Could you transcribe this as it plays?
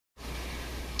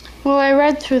Well, I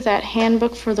read through that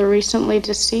handbook for the recently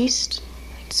deceased.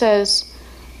 It says,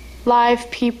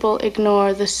 live people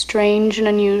ignore the strange and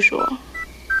unusual.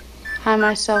 I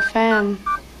myself am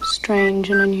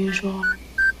strange and unusual.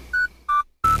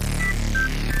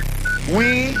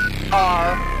 We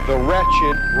are the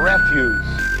wretched refuse.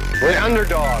 We're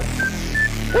underdogs.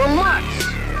 We're mutts.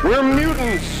 We're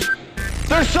mutants.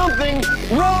 There's something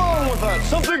wrong with us.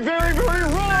 Something very, very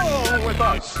wrong with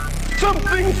us.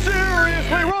 Something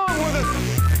seriously wrong with us.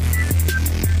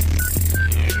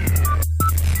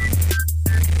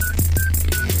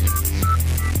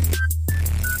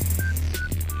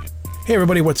 Hey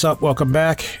everybody, what's up? Welcome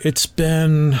back. It's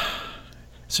been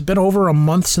over a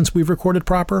month since we've recorded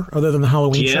proper, other than the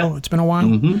Halloween show. It's been a while.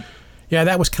 Mm-hmm. Yeah,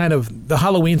 that was the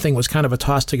Halloween thing was kind of a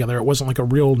toss together. It wasn't like a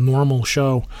real normal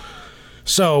show.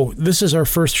 So this is our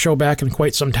first show back in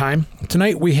quite some time.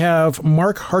 Tonight we have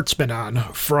Mark Hartzman on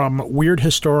from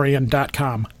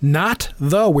WeirdHistorian.com. Not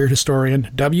the Weird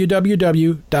Historian,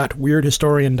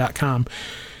 www.weirdhistorian.com.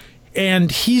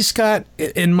 And he's got,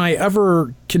 in my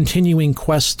ever-continuing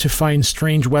quest to find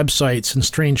strange websites and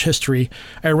strange history,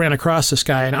 I ran across this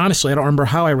guy, and honestly, I don't remember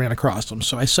how I ran across him.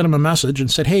 So I sent him a message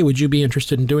and said, hey, would you be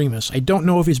interested in doing this? I don't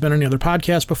know if he's been on any other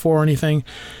podcasts before or anything,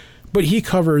 but he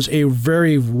covers a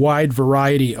very wide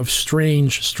variety of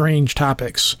strange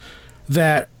topics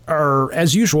that are,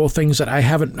 as usual, things that I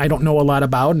don't know a lot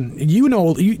about. And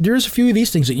there's a few of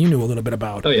these things that you knew a little bit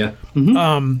about. Oh, yeah.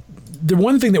 Mm-hmm. The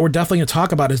one thing that we're definitely going to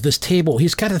talk about is this table.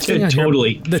 He's got a thing on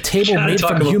totally. Here. The table made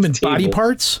from human body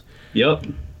parts. Yep.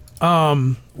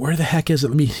 Where the heck is it?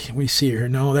 Let me see here.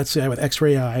 No, that's the guy with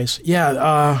X-ray eyes.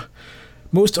 Yeah.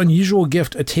 Most unusual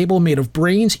gift: a table made of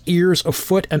brains, ears, a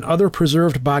foot, and other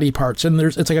preserved body parts. And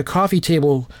it's like a coffee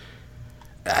table.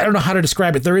 I don't know how to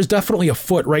describe it. There is definitely a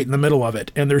foot right in the middle of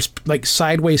it, and there's like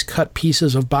sideways cut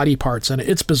pieces of body parts in it.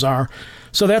 It's bizarre.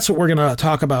 So that's what we're going to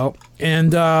talk about.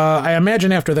 And I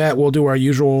imagine after that we'll do our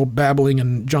usual babbling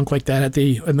and junk like that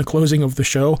in the closing of the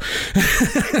show.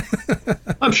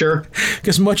 I'm sure.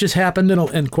 Because much has happened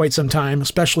in quite some time,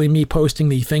 especially me posting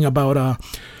the thing about...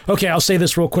 okay, I'll say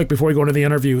this real quick before we go into the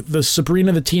interview. The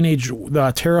Sabrina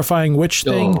the Terrifying Witch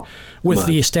thing with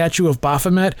the statue of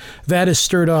Baphomet, that has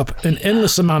stirred up an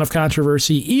endless amount of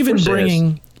controversy, even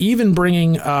bringing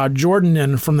Jordan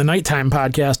in from the Nighttime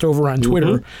podcast over on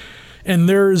Twitter. Mm-hmm. And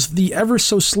there's the ever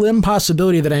so slim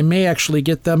possibility that I may actually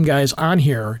get them guys on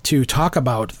here to talk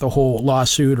about the whole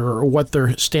lawsuit or what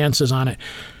their stance is on it.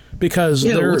 Because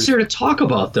what's there to talk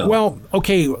about, though? Well,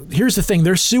 okay, here's the thing.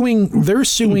 They're suing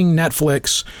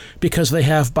Netflix because they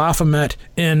have Baphomet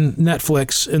in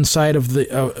Netflix inside of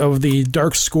the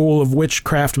dark school of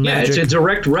witchcraft magic. Yeah, it's a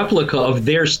direct replica of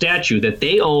their statue that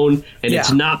they own, and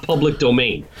it's not public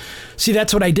domain. See,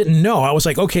 that's what I didn't know. I was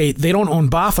like, okay, they don't own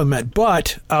Baphomet,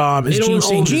 but as Gene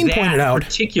St. Jean pointed out...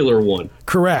 particular one.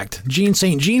 Correct. Gene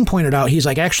St. Jean pointed out, he's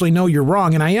like, actually, no, you're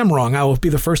wrong, and I am wrong. I will be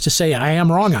the first to say I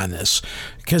am wrong on this,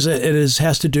 because it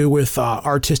has to do with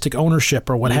artistic ownership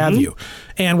or what have you.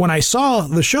 And when I saw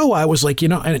the show, I was like,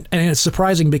 and it's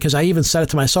surprising because I even said it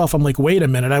to myself. I'm like, wait a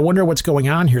minute, I wonder what's going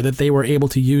on here that they were able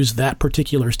to use that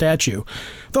particular statue.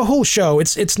 The whole show,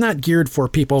 it's not geared for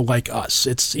people like us.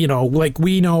 It's, like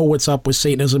we know what's up with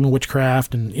Satanism and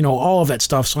witchcraft and, all of that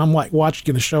stuff. So I'm like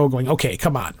watching the show going, okay,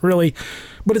 come on, really?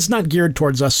 But it's not geared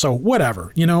towards us, so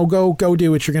whatever. Go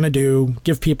do what you're going to do.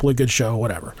 Give people a good show,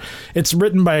 whatever. It's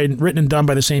written and done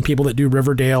by the same people that do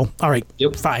Riverdale. All right,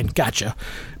 Fine, gotcha.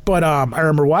 But I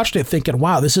remember watching it thinking,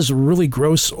 wow, this is a really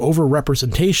gross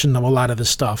over-representation of a lot of this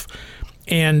stuff.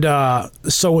 And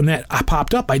so when that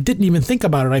popped up, I didn't even think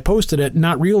about it. I posted it,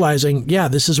 not realizing,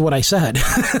 this is what I said.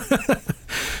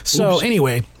 So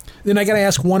anyway... Then I got to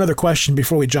ask one other question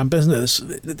before we jump into this.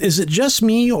 Is it just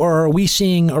me, or are we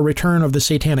seeing a return of the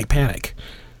satanic panic?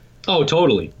 Oh,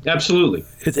 totally. Absolutely.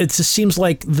 It just seems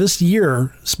like this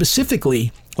year,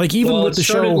 specifically, like even with the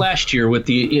show... it started last year with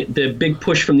the big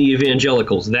push from the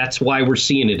evangelicals. That's why we're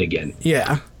seeing it again.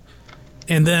 Yeah.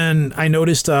 And then I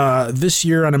noticed this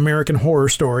year on American Horror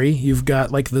Story, you've got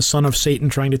like the son of Satan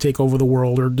trying to take over the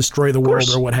world or destroy the world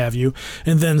or what have you.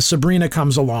 And then Sabrina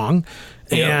comes along.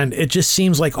 And it just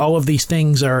seems like all of these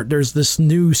things there's this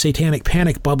new satanic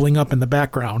panic bubbling up in the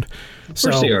background. Of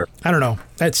course they are. I don't know.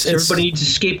 Everybody needs a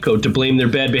scapegoat to blame their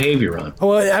bad behavior on.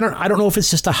 Well, I don't know if it's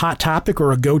just a hot topic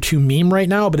or a go-to meme right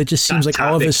now, but it just seems like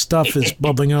all of this stuff is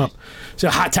bubbling up. So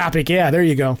hot topic, yeah, there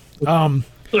you go.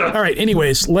 All right.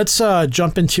 Anyways, let's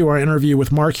jump into our interview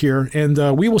with Mark here,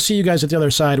 and we will see you guys at the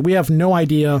other side. We have no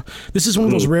idea. This is one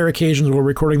of those rare occasions where we're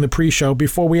recording the pre-show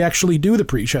before we actually do the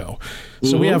pre-show.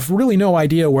 So we have really no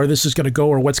idea where this is going to go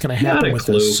or what's going to happen with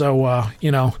this. So,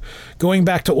 going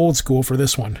back to old school for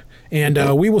this one.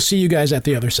 And we will see you guys at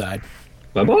the other side.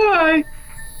 Bye-bye.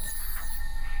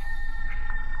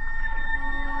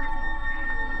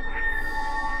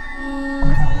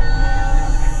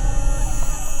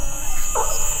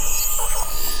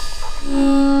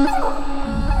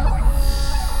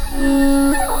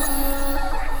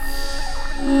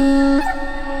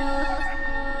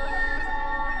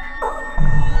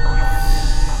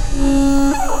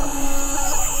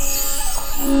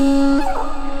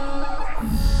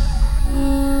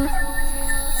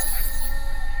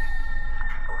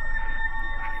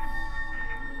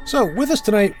 So, with us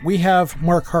tonight, we have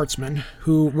Mark Hartzman,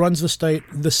 who runs the site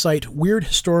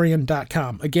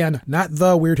weirdhistorian.com. Again, not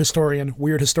the Weird Historian,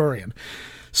 Weird Historian.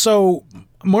 So,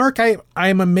 Mark,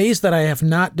 I'm amazed that I have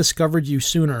not discovered you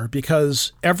sooner,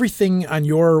 because everything on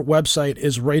your website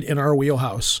is right in our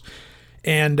wheelhouse.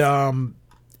 And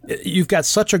you've got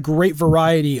such a great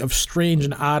variety of strange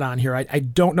and odd on here. I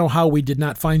don't know how we did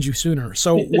not find you sooner.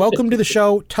 So, welcome to the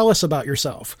show. Tell us about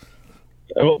yourself.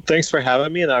 Well, thanks for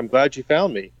having me, and I'm glad you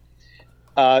found me.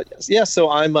 So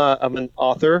I'm an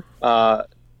author. I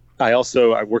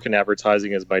work in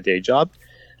advertising as my day job.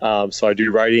 So I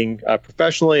do writing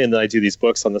professionally, and then I do these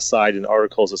books on the side and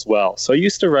articles as well. So I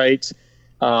used to write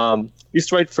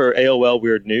for AOL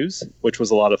Weird News, which was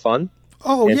a lot of fun.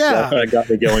 Oh, and yeah. So that got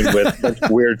me going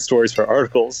with weird stories for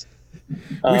articles.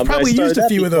 We've probably used a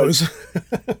few of those.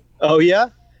 Oh, yeah?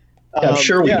 I'm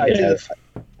sure we have.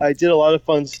 I did a lot of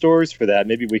fun stories for that.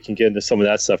 Maybe we can get into some of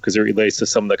that stuff because it relates to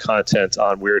some of the content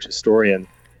on Weird Historian.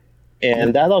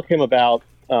 And that all came about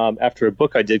after a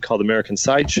book I did called American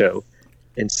Sideshow.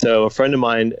 And so a friend of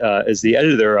mine is the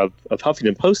editor of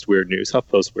Huffington Post Weird News,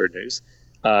 HuffPost Weird News,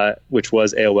 which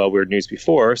was AOL Weird News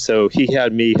before. So he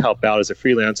had me help out as a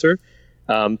freelancer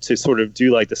to sort of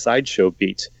do like the sideshow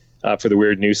beat for the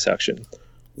Weird News section.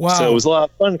 Wow. So it was a lot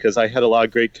of fun because I had a lot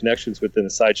of great connections within the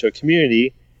sideshow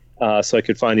community. So I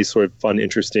could find these sort of fun,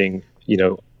 interesting,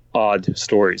 odd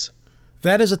stories.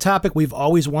 That is a topic we've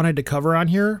always wanted to cover on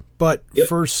here, but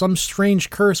for some strange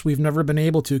curse, we've never been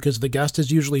able to because the guest has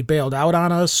usually bailed out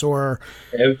on us or...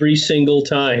 Every single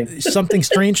time. Something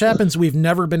strange happens. We've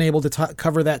never been able to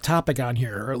cover that topic on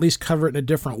here, or at least cover it in a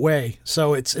different way.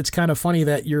 So it's kind of funny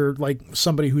that you're like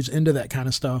somebody who's into that kind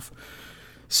of stuff.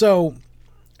 So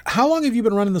how long have you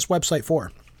been running this website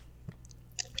for?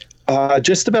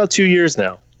 Just about 2 years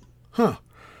now. Huh.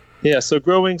 Yeah, so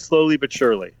growing slowly but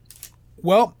surely.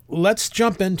 Well, let's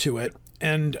jump into it.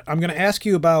 And I'm going to ask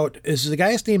you about, is the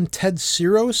guy's name Ted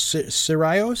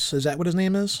Sirios? Is that what his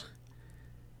name is?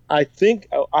 I think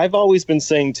I've always been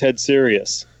saying Ted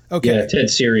Sirius. Okay. Yeah, Ted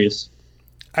Sirius.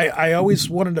 I always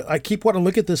I keep wanting to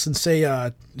look at this and say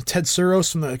Ted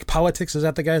Soros from the politics. Is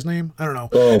that the guy's name? I don't know.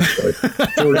 Oh,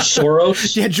 George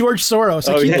Soros? Yeah, George Soros.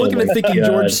 I keep looking and thinking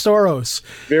George Soros.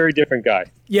 Very different guy.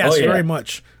 Yes, very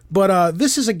much. But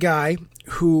this is a guy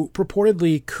who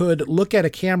purportedly could look at a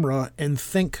camera and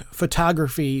think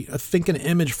photography, think an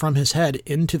image from his head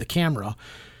into the camera,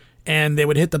 and they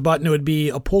would hit the button. It would be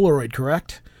a Polaroid,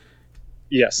 correct?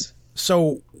 Yes.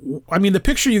 So, I mean, the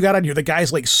picture you got on here, the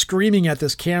guy's like screaming at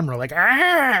this camera, like,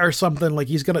 ah, or something, like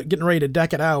he's getting ready to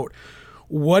deck it out.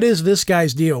 What is this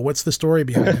guy's deal? What's the story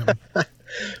behind him?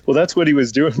 Well, that's what he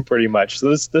was doing pretty much. So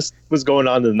this was going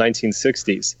on in the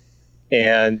 1960s.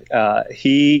 And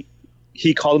he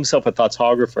called himself a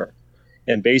photographer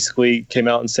and basically came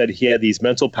out and said he had these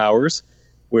mental powers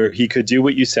where he could do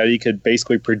what you said. He could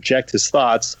basically project his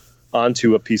thoughts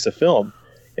onto a piece of film.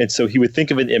 And so he would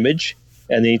think of an image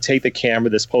and then he'd take the camera,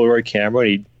 this Polaroid camera, and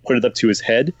he'd put it up to his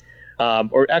head.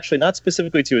 Or actually not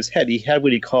specifically to his head. He had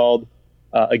what he called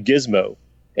a gizmo.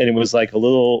 And it was like a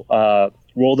little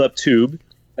rolled up tube.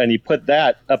 And he put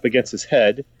that up against his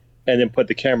head and then put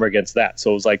the camera against that.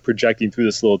 So it was like projecting through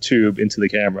this little tube into the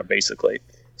camera, basically.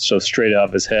 So straight out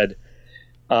of his head.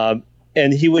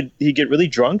 And he'd get really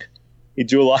drunk. He'd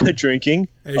do a lot of drinking,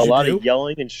 a lot of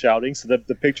yelling and shouting. So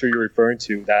the picture you're referring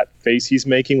to, that face he's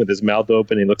making with his mouth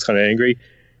open, he looks kind of angry.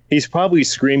 He's probably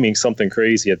screaming something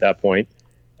crazy at that point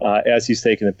as he's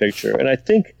taking the picture. And I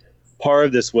think part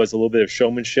of this was a little bit of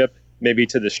showmanship, maybe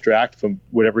to distract from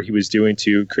whatever he was doing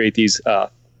to create these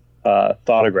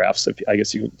photographs, I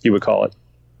guess you would call it.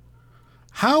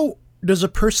 How does a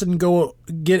person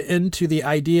get into the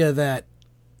idea that,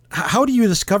 how do you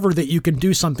discover that you can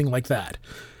do something like that?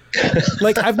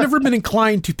 Like, I've never been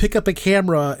inclined to pick up a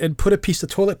camera and put a piece of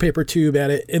toilet paper tube at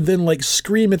it and then like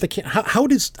scream at the camera. How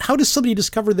does somebody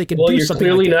discover they can do something?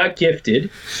 Well, you're clearly like not gifted,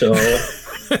 so.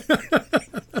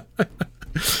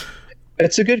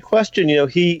 It's a good question. You know,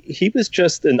 he was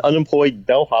just an unemployed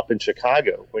bellhop in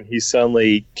Chicago when he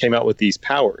suddenly came out with these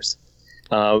powers.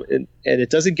 And it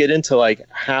doesn't get into like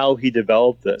how he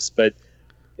developed this, but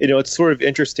you know, it's sort of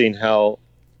interesting how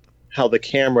the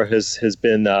camera has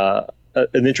been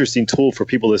an interesting tool for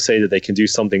people to say that they can do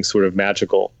something sort of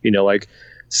magical. You know, like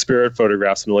spirit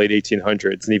photographs in the late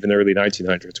 1800s and even the early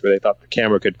 1900s, where they thought the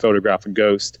camera could photograph a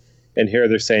ghost, and here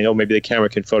they're saying, oh, maybe the camera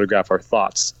can photograph our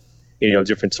thoughts. You know,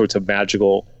 different sorts of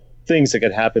magical things that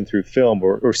could happen through film,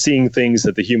 or seeing things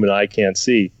that the human eye can't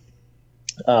see.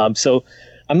 So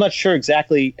I'm not sure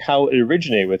exactly how it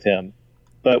originated with him,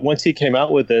 but once he came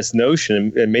out with this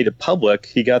notion and made it public,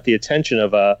 he got the attention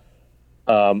of a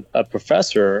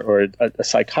professor or a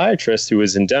psychiatrist who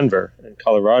was in Denver, in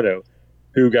Colorado,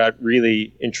 who got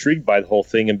really intrigued by the whole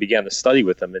thing and began to study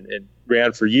with him, and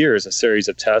ran for years a series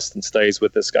of tests and studies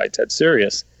with this guy, Ted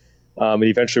Sirius. And he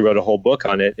eventually wrote a whole book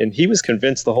on it, and he was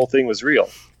convinced the whole thing was real.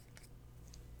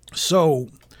 So,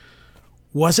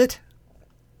 was it?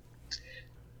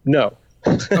 No.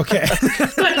 Okay.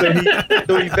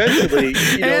 so eventually,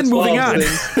 you know, and moving on.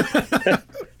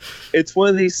 It's one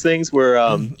of these things where,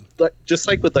 just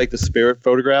like with like the spirit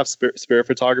photographs, spirit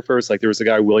photographers, like there was a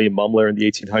guy, William Mumler, in the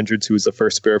 1800s, who was the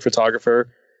first spirit photographer,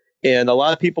 and a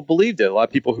lot of people believed it. A lot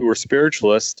of people who were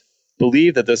spiritualists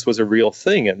believed that this was a real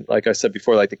thing, and like I said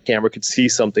before, like the camera could see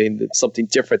something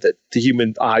different that the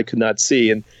human eye could not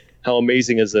see, and how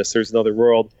amazing is this? There's another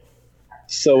world.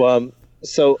 So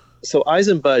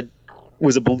Eisenbud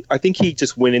I think he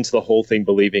just went into the whole thing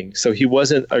believing. So he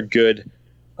wasn't a good,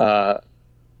 a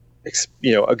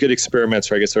good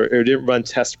experimenter, I guess, or didn't run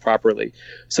tests properly.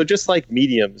 So just like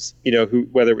mediums, you know, who,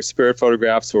 whether it was spirit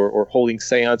photographs or holding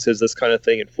seances, this kind of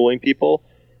thing, and fooling people,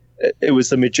 it was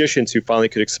the magicians who finally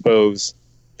could expose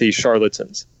these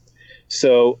charlatans.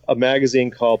 So a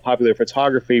magazine called Popular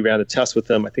Photography ran a test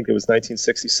with him. I think it was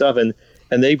 1967,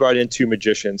 and they brought in 2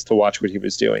 magicians to watch what he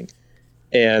was doing.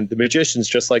 And the magicians,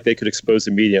 just like they could expose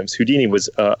the mediums, Houdini was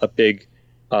a big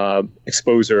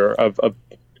exposer of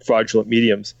fraudulent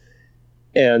mediums.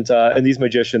 And these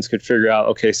magicians could figure out,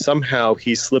 okay, somehow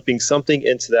he's slipping something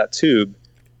into that tube,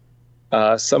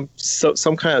 some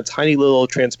kind of tiny little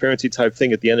transparency type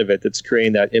thing at the end of it that's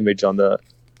creating that image on the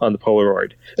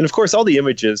Polaroid. And of course, all the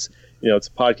images, you know, it's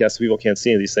a podcast, so people can't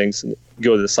see any of these things. And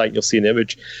go to the site and you'll see an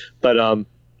image, but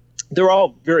they're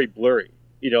all very blurry.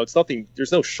 You know, it's nothing,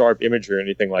 there's no sharp imagery or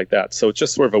anything like that. So it's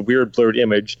just sort of a weird blurred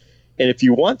image. And if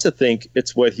you want to think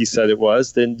it's what he said it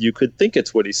was, then you could think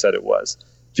it's what he said it was.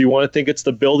 If you want to think it's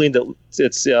the building that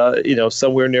it's,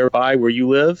 somewhere nearby where you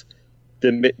live,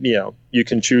 then, you know, you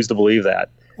can choose to believe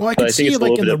that. Well, I can see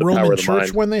like in the Roman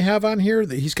church when they have on here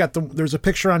that he's got there's a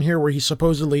picture on here where he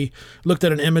supposedly looked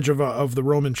at an image of the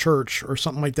Roman church or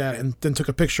something like that and then took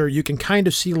a picture. You can kind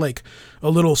of see like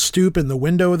a little stoop in the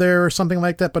window there or something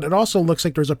like that, but it also looks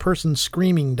like there's a person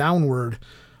screaming downward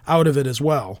out of it as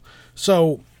well.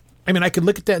 So, I mean, I could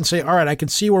look at that and say, all right, I can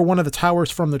see where one of the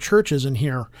towers from the church is in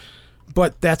here,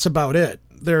 but that's about it.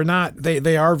 They're not,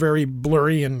 they are very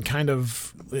blurry and kind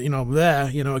of,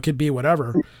 it could be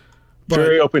whatever. But,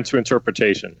 very open to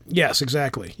interpretation. Yes,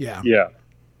 exactly. Yeah. Yeah.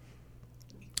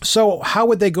 So how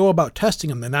would they go about testing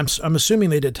him then? I'm assuming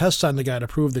they did tests on the guy to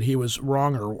prove that he was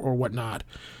wrong or whatnot.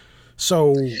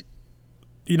 So,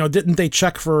 didn't they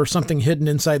check for something hidden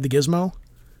inside the gizmo?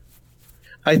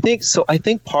 I think so. I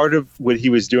think part of what he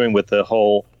was doing with the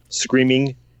whole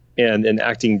screaming and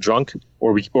acting drunk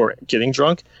or getting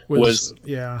drunk was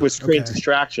creating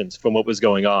distractions from what was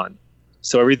going on.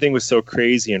 So everything was so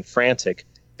crazy and frantic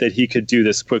that he could do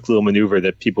this quick little maneuver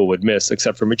that people would miss,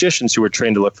 except for magicians who were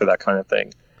trained to look for that kind of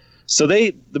thing. So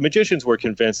the magicians were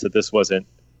convinced that this wasn't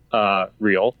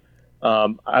real. I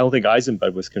don't think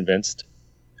Eisenbud was convinced.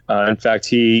 In fact,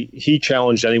 he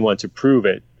challenged anyone to prove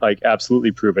it, like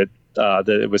absolutely prove it, that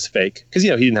it was fake. Because, he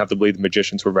didn't have to believe the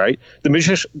magicians were right. The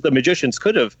magicians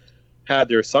could have had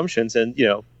their assumptions and,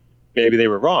 maybe they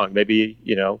were wrong. Maybe,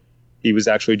 he was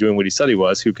actually doing what he said he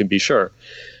was. Who can be sure?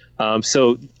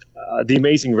 The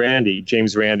amazing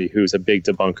James Randi, who's a big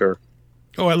debunker.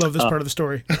 Oh, I love this part of the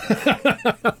story.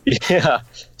 Yeah.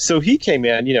 So he came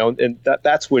in, and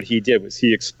that's what he did was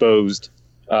he exposed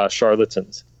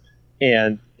charlatans.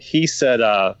 And he said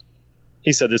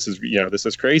this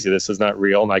is crazy. This is not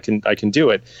real, and I can do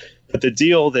it. But the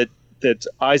deal that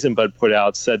Eisenbud put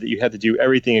out said that you had to do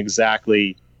everything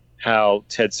exactly how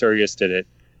Ted Sirius did it.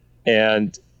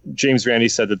 And James Randi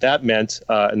said that meant,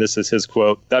 and this is his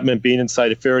quote, that meant being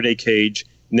inside a Faraday cage,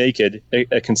 naked,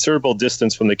 a considerable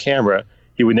distance from the camera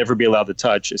he would never be allowed to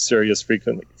touch, as Sirius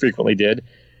frequently did,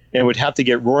 and would have to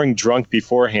get roaring drunk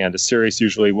beforehand, as Sirius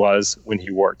usually was when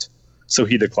he worked. So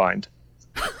he declined.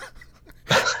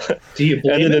 Do you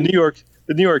blame and then him?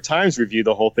 the New York Times reviewed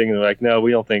the whole thing, and they're like, no,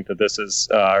 we don't think that this is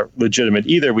legitimate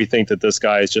either. We think that this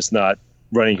guy is just not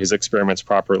running his experiments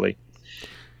properly.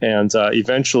 And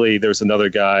eventually there's another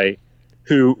guy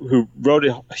who wrote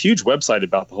a huge website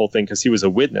about the whole thing because he was a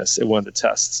witness at one of the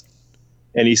tests.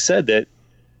 And he said that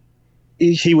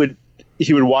he would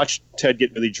watch Ted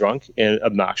get really drunk and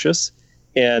obnoxious,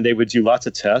 and they would do lots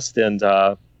of tests. And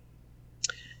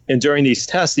during these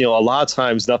tests, a lot of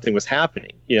times nothing was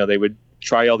happening. They would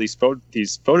try all these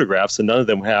photographs, and none of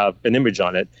them have an image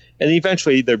on it. And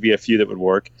eventually there'd be a few that would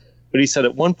work. But he said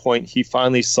at one point he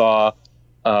finally saw,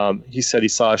 he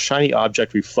saw a shiny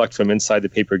object reflect from inside the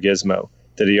paper gizmo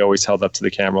that he always held up to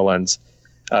the camera lens.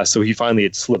 So he finally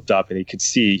had slipped up, and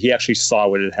he actually saw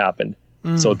what had happened.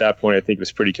 So at that point, I think he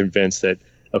was pretty convinced that,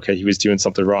 okay, he was doing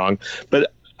something wrong.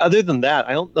 But other than that,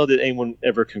 I don't know that anyone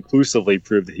ever conclusively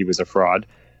proved that he was a fraud.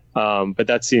 But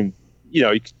that seemed,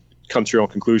 you come to your own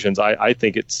conclusions. I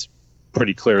think it's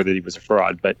pretty clear that he was a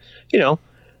fraud. But,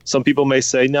 some people may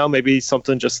say, no, maybe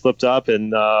something just slipped up,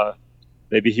 and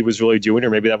maybe he was really doing it, or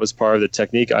maybe that was part of the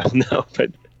technique. I don't know.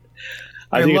 But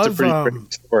I think it's a pretty crazy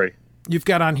story. You've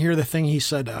got on here the thing he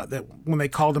said that when they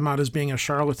called him out as being a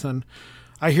charlatan,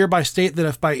 I hereby state that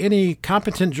if by any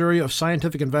competent jury of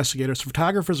scientific investigators,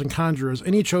 photographers, and conjurers,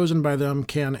 any chosen by them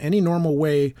can, any normal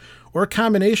way or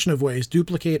combination of ways,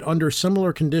 duplicate under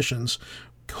similar conditions,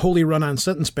 wholly run-on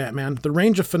sentence, Batman, the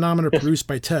range of phenomena produced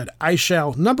by Ted, I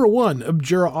shall, number 1,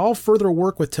 abjure all further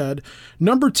work with Ted,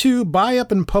 number 2, buy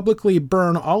up and publicly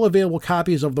burn all available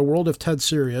copies of The World of Ted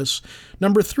Sirius,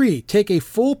 number 3, take a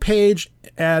full-page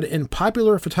ad in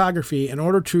Popular Photography in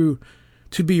order to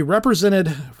be represented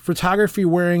photography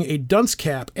wearing a dunce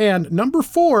cap, and number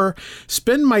 4,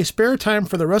 spend my spare time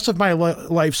for the rest of my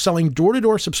life selling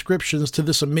door-to-door subscriptions to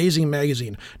this amazing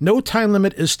magazine. No time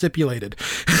limit is stipulated.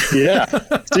 Yeah.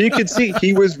 So you can see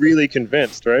he was really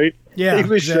convinced, right? Yeah, he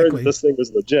was exactly. sure that this thing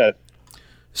was legit.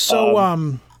 So,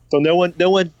 so no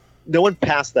one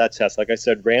passed that test. Like I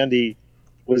said, Randi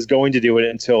was going to do it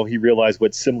until he realized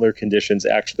what similar conditions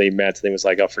actually meant, and he was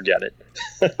like, "Oh, forget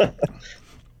it."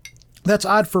 That's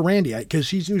odd for Randi, because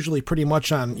he's usually pretty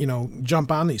much on,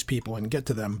 jump on these people and get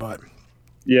to them. But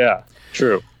yeah,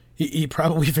 true. He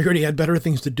probably figured he had better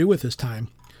things to do with his time.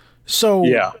 So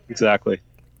yeah, exactly.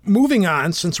 Moving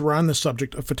on, since we're on the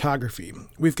subject of photography,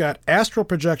 we've got astral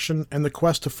projection and the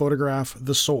quest to photograph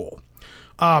the soul.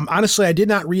 Honestly, I did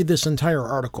not read this entire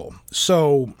article.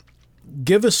 So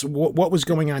give us what was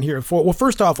going on here. Well,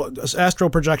 first off, astral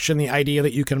projection, the idea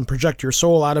that you can project your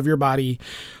soul out of your body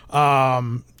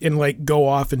and go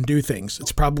off and do things.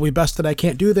 It's probably best that I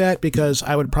can't do that, because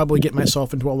I would probably get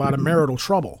myself into a lot of marital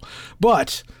trouble.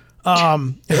 But or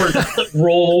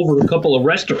roll over a couple of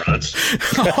restaurants.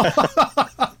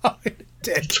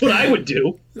 That's what I would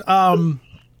do. Well,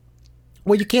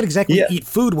 you can't exactly eat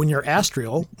food when you're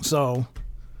astral, so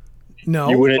no.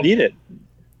 You wouldn't eat it.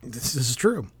 This is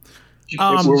true. You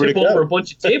could tip over a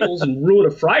bunch of tables and ruin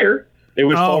a fryer. It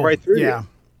would fall right through you.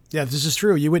 Yeah, this is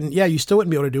true. You wouldn't. Yeah, you still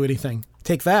wouldn't be able to do anything.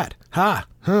 Take that.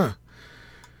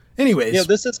 Anyways. Yeah,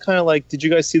 this is kind of like, did you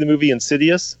guys see the movie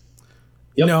Insidious?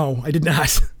 Yep. No, I did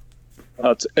not.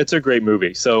 It's a great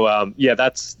movie. So,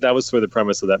 that was sort of the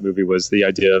premise of that movie, was the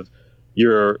idea of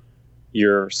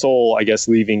your soul, I guess,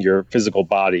 leaving your physical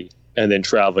body and then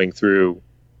traveling through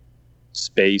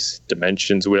space,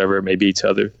 dimensions, whatever it may be,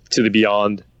 to the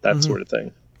beyond, that sort of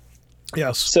thing.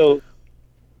 Yes. So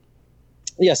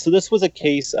this was a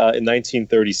case in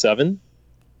 1937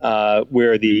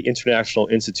 where the International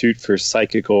Institute for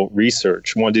Psychical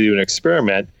Research wanted to do an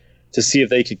experiment to see if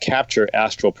they could capture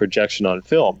astral projection on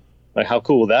film. Like, how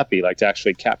cool would that be? Like, to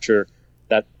actually capture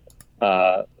that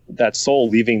soul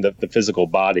leaving the physical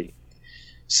body.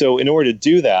 So in order to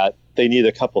do that, they needed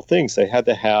a couple things. They had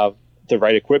to have the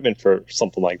right equipment for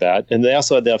something like that, and they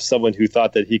also had to have someone who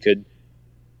thought that he could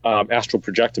astral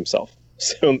project himself.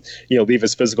 So, leave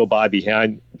his physical body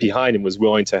behind and was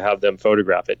willing to have them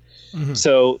photograph it. Mm-hmm.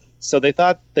 So they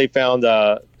thought they found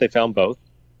both.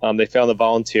 They found a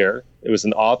volunteer. It was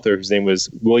an author whose name was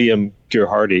William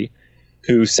Gerhardy,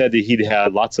 who said that he'd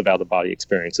had lots of out-of-body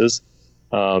experiences.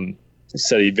 He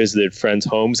said he visited friends'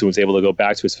 homes and was able to go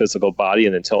back to his physical body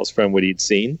and then tell his friend what he'd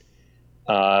seen.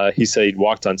 He said he'd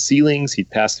walked on ceilings, he'd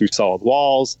passed through solid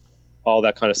walls, all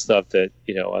that kind of stuff that,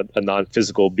 a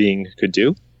non-physical being could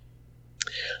do.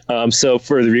 So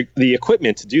for the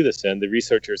equipment to do this the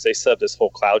researchers, they set up this whole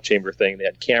cloud chamber thing. They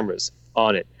had cameras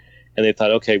on it. And they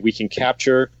thought, okay, we can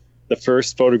capture the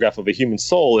first photograph of a human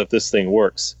soul if this thing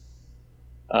works.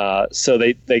 So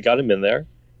they got him in there.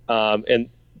 And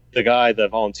the guy, the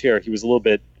volunteer, he was a little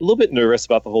bit nervous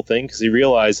about the whole thing because he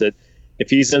realized that if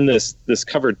he's in this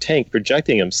covered tank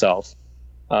projecting himself,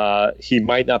 he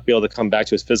might not be able to come back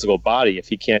to his physical body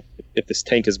if this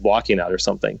tank is blocking out or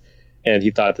something. And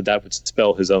he thought that would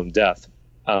spell his own death.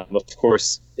 Of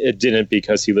course, it didn't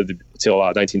because he lived until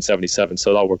 1977,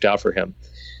 so it all worked out for him.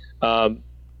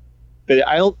 But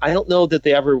I don't know that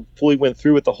they ever fully went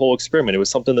through with the whole experiment. It was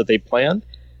something that they planned,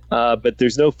 but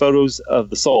there's no photos of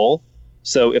the soul.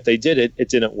 So if they did it, it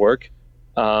didn't work.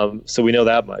 So we know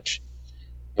that much.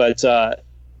 But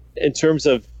in terms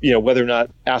of whether or not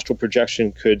astral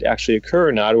projection could actually occur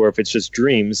or not, or if it's just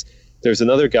dreams, there's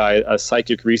another guy, a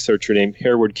psychic researcher named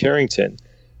Hereward Carrington,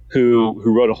 who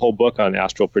wrote a whole book on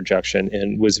astral projection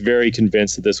and was very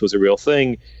convinced that this was a real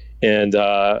thing, and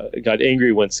got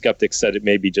angry when skeptics said it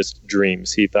may be just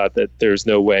dreams. He thought that there's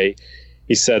no way.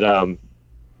 He said, let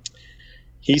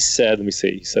me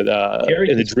see. He said,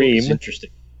 in a dream, interesting.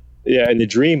 Yeah, in the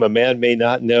dream, a man may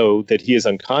not know that he is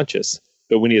unconscious,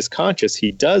 but when he is conscious,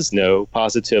 he does know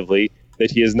positively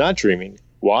that he is not dreaming.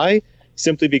 Why?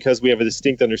 Simply because we have a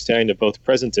distinct understanding of both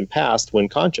present and past when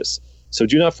conscious. So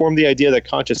do not form the idea that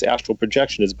conscious astral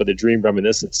projection is but a dream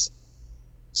reminiscence.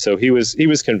 So he was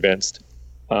convinced.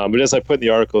 But as I put in the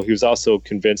article, he was also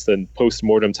convinced in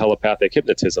post-mortem telepathic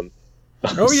hypnotism.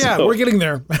 Oh yeah, we're getting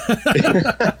there.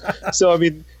 So I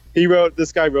mean,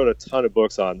 this guy wrote a ton of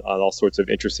books on all sorts of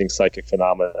interesting psychic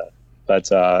phenomena.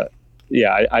 But I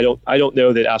don't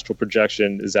know that astral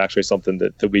projection is actually something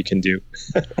that we can do.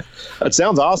 It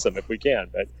sounds awesome if we can,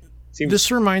 but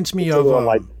this reminds me of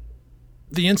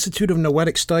the Institute of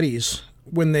Noetic Studies,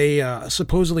 when they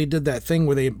supposedly did that thing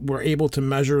where they were able to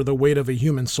measure the weight of a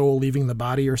human soul leaving the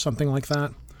body or something like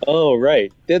that. Oh,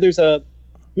 right. There's a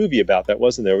movie about that,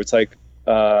 wasn't there? It's like,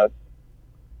 I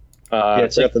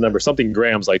forgot the number, something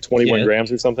grams, like 21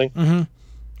 grams or something. Mm-hmm.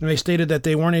 And they stated that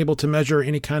they weren't able to measure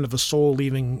any kind of a soul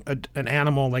leaving an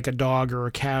animal like a dog or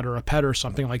a cat or a pet or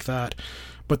something like that,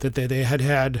 but that they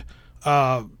had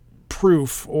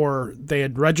proof, or they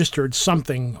had registered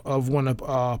something of when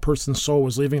a person's soul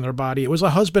was leaving their body. It was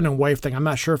a husband and wife thing. I'm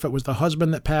not sure if it was the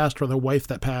husband that passed or the wife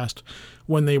that passed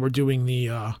when they were doing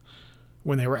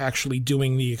when they were actually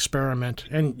doing the experiment.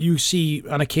 And you see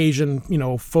on occasion,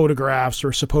 photographs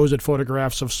or supposed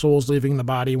photographs of souls leaving the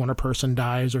body when a person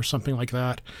dies or something like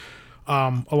that,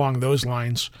 along those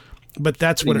lines. But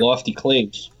that's what lofty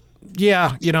claims.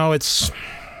 Yeah, it's,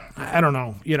 I don't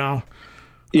know,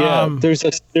 Yeah,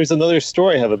 there's another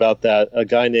story I have about that. A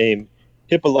guy named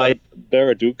Hippolyte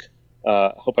Baraduk.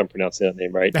 I hope I'm pronouncing that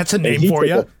name right. That's a name for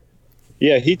you.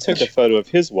 He took a photo of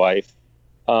his wife,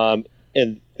 and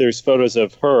there's photos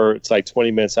of her. It's like 20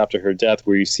 minutes after her death,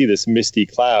 where you see this misty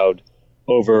cloud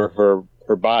over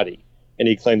her body, and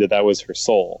he claimed that was her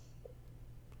soul.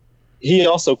 He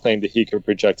also claimed that he could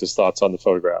project his thoughts on the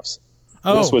photographs.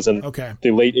 Oh, this was in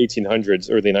the late 1800s,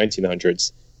 early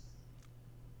 1900s.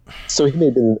 So he may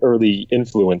have been an early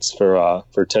influence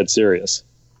for Ted Sirius.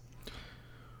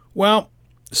 Well,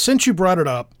 since you brought it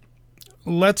up,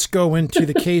 let's go into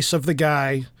the case of the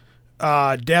guy,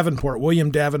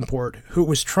 William Davenport, who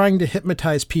was trying to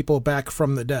hypnotize people back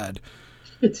from the dead.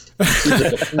 It's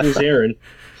like a fool's errand.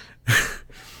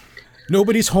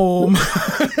 Nobody's home.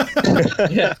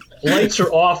 Yeah, lights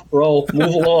are off, bro.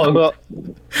 Move along. Well,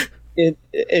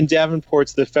 in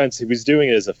Davenport's defense, he was doing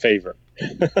it as a favor.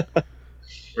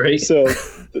 Right. So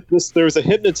there was a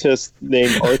hypnotist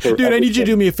named Arthur Dude, Everton. I need you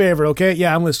to do me a favor, okay?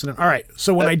 Yeah, I'm listening. All right.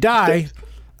 So when I die,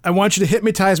 I want you to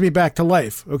hypnotize me back to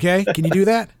life, okay? Can you do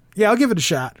that? Yeah, I'll give it a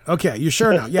shot. Okay, you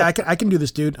sure now? Yeah, I can do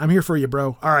this, dude. I'm here for you,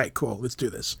 bro. All right, cool. Let's do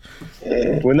this.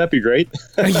 Wouldn't that be great?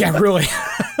 Yeah, really.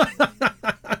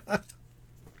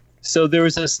 So there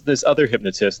was this other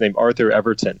hypnotist named Arthur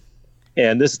Everton,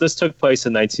 and this took place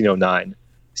in 1909.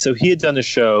 So he had done a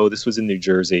show. This was in New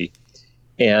Jersey,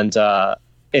 and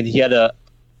he had a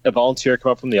volunteer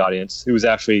come up from the audience who was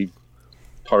actually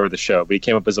part of the show, but he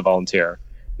came up as a volunteer.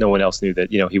 No one else knew that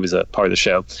he was a part of the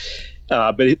show.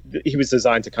 But he was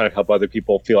designed to kind of help other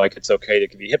people feel like it's okay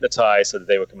to be hypnotized, so that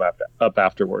they would come up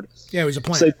afterward. Yeah, it was a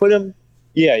plan. So they put him.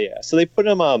 Yeah. So they put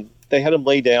him. They had him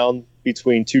lay down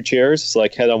between two chairs, so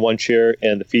like head on one chair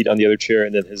and the feet on the other chair,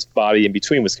 and then his body in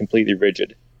between was completely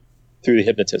rigid through the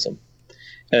hypnotism.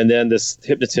 And then this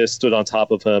hypnotist stood on top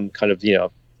of him, kind of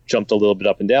jumped a little bit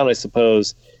up and down, I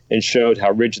suppose, and showed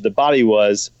how rigid the body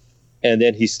was. And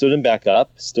then he stood him back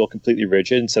up, still completely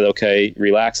rigid, and said, "Okay,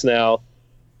 relax now."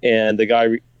 and the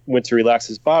guy went to relax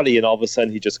his body, and all of a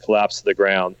sudden he just collapsed to the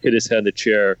ground, hit his head in the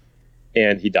chair,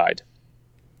 and he died.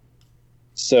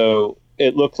 So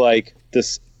it looked like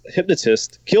this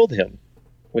hypnotist killed him,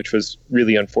 which was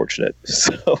really unfortunate.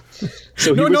 So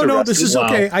no, this is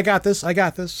okay. I got this.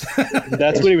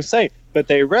 That's what he was saying. But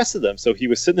they arrested him. So he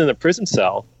was sitting in a prison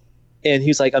cell, and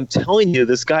he's like, I'm telling you,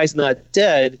 this guy's not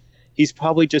dead. He's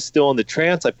probably just still in the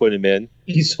trance I put him in.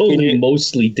 He's only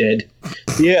mostly dead.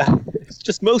 Yeah, it's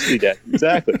just mostly dead.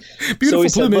 Exactly. Beautiful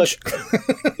so he plumage. said,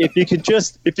 look, if you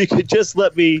could just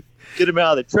let me get him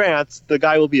out of the trance, the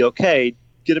guy will be okay.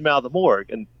 Get him out of the morgue.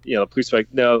 And the police were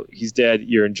like, no, he's dead.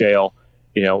 You're in jail.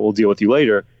 We'll deal with you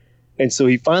later. And so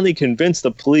he finally convinced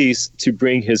the police to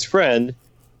bring his friend,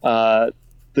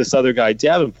 this other guy,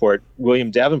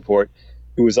 William Davenport,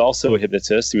 who was also a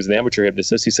hypnotist. He was an amateur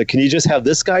hypnotist. He said, can you just have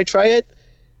this guy try it?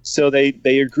 So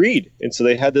they agreed. And so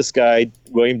they had this guy,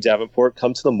 William Davenport,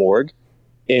 come to the morgue,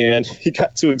 and he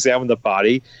got to examine the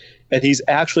body. And he's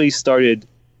actually started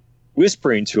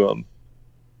whispering to him,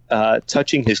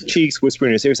 touching his cheeks,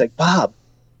 whispering in his ear. He's like, Bob,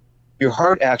 your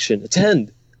heart action,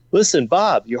 attend. Listen,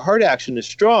 Bob, your heart action is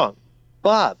strong.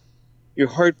 Bob, your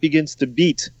heart begins to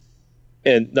beat.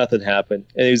 And nothing happened.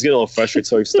 And he was getting a little frustrated,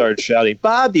 so he started shouting,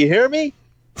 Bob, do you hear me?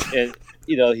 And,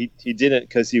 he didn't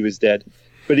because he was dead.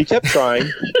 But he kept trying.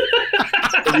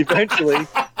 And eventually,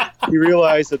 he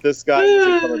realized that this guy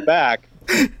wasn't coming back.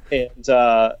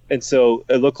 And so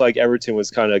it looked like Everton was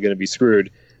kind of going to be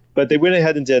screwed. But they went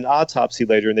ahead and did an autopsy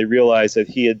later, and they realized that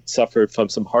he had suffered from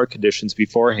some heart conditions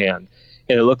beforehand.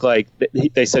 And it looked like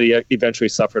they said he eventually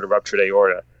suffered a ruptured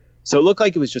aorta. So it looked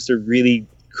like it was just a really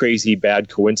crazy bad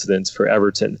coincidence for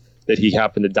Everton that he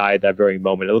happened to die at that very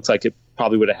moment. It looks like it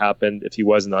probably would have happened if he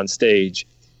wasn't on stage.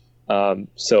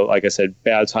 So like I said,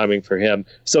 bad timing for him.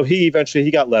 So he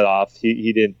got let off.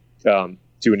 He didn't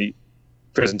do any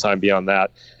prison time beyond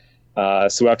that.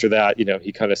 So after that,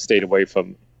 he kind of stayed away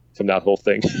from that whole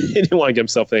thing. He didn't want to get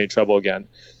himself in any trouble again.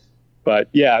 But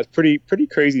yeah, it's pretty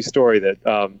crazy story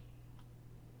that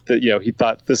he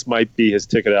thought this might be his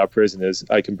ticket out of prison, is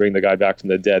I can bring the guy back from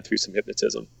the dead through some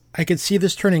hypnotism. I could see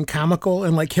this turning comical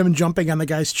and like him jumping on the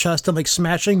guy's chest and like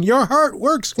smashing, your heart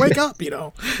works, wake up,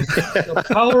 The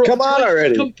power Come on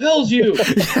already. compels you.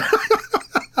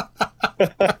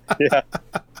 Yeah.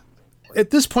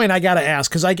 At this point, I got to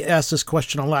ask, because I get asked this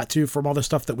question a lot too from all the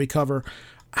stuff that we cover.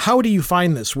 How do you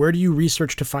find this? Where do you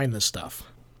research to find this stuff?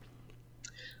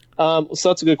 So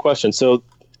that's a good question. So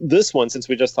this one, since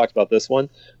we just talked about this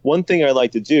one thing I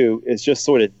like to do is just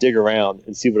sort of dig around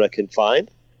and see what I can find.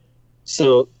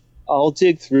 So I'll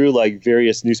dig through like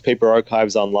various newspaper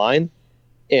archives online,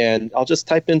 and I'll just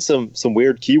type in some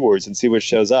weird keywords and see what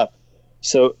shows up.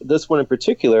 So this one in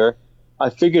particular, I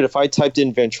figured if I typed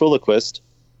in ventriloquist,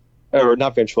 or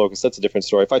not ventriloquist, that's a different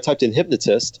story. If I typed in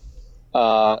hypnotist,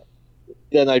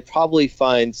 then I'd probably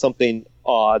find something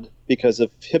odd, because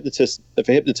if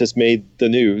a hypnotist made the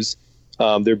news,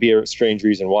 there'd be a strange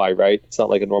reason why, right? It's not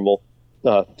like a normal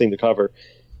thing to cover.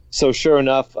 So sure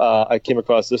enough, I came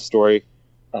across this story.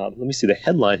 Let me see. The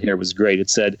headline here was great. It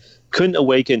said, couldn't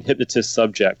awaken hypnotist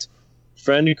subject.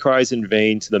 Friend cries in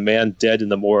vain to the man dead in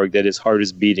the morgue that his heart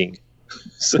is beating.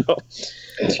 So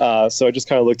I just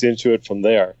kind of looked into it from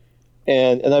there.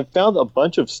 And I've found a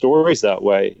bunch of stories that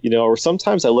way, or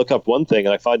sometimes I look up one thing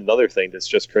and I find another thing that's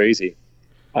just crazy.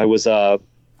 I was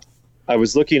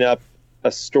looking up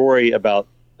a story about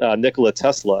Nikola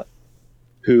Tesla,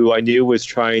 who I knew was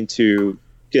trying to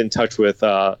get in touch with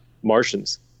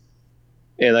Martians.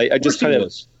 And I just kind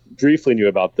of briefly knew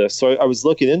about this. So I was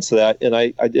looking into that, and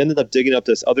I ended up digging up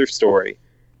this other story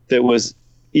that was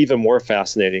even more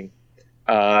fascinating,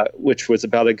 which was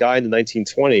about a guy in the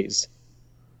 1920s.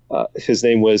 His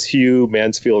name was Hugh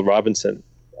Mansfield Robinson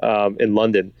in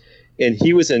London. And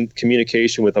he was in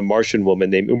communication with a Martian woman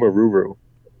named Umaruru.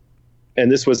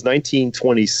 And this was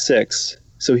 1926.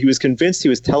 So he was convinced he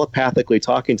was telepathically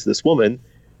talking to this woman.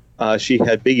 She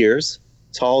had big ears,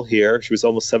 tall hair. She was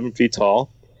almost 7 feet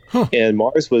tall. Huh. And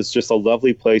Mars was just a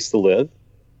lovely place to live.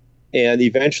 And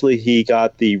eventually he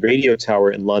got the radio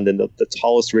tower in London, the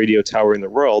tallest radio tower in the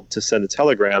world, to send a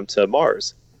telegram to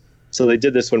Mars. So they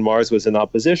did this when Mars was in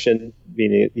opposition,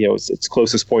 meaning it's its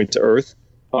closest point to Earth,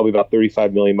 probably about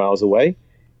 35 million miles away.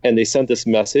 And they sent this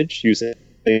message using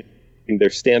their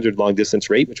standard long-distance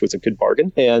rate, which was a good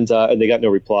bargain, and they got no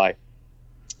reply.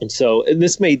 And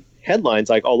this made headlines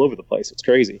like all over the place. It's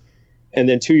crazy. And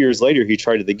then 2 years later, he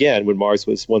tried it again when Mars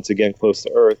was once again close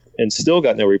to Earth, and still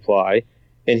got no reply.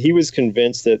 And he was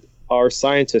convinced that our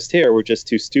scientists here were just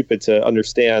too stupid to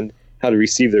understand how to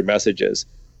receive their messages.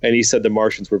 And he said the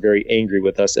Martians were very angry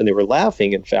with us, and they were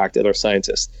laughing, in fact, at our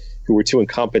scientists. who were too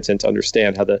incompetent to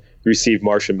understand how to receive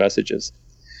Martian messages.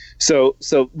 So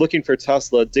digging for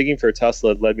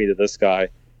Tesla led me to this guy,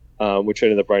 which I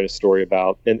ended up writing a story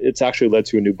about, and it's actually led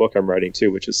to a new book I'm writing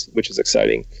too, which is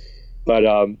exciting. But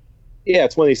yeah,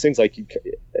 it's one of these things like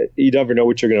you never know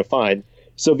what you're going to find.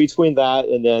 So between that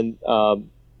and then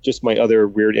just my other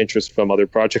weird interest from other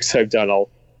projects I've done,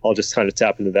 I'll just kind of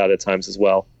tap into that at times as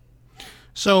well.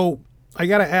 So I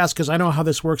got to ask, because I know how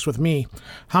this works with me,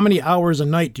 how many hours a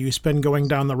night do you spend going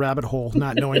down the rabbit hole,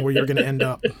 not knowing where you're going to end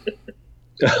up?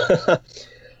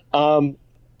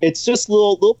 It's just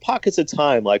little pockets of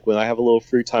time. Like when I have a little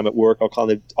free time at work,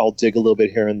 I'll dig a little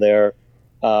bit here and there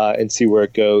and see where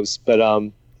it goes. But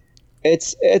I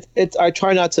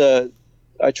try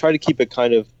to keep it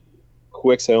kind of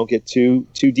quick so I don't get too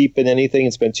deep in anything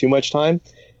and spend too much time.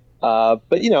 But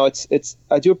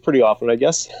I do it pretty often, I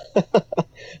guess.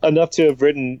 Enough to have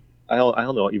written, I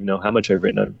don't even know how much I've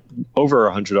written, over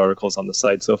 100 articles on the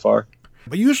site so far.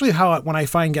 But usually when I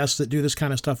find guests that do this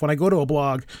kind of stuff, when I go to a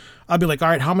blog, I'll be like, all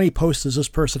right, how many posts does this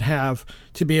person have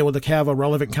to be able to have a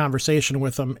relevant conversation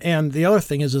with them? And the other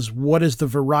thing is what is the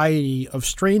variety of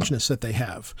strangeness that they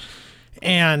have?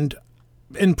 And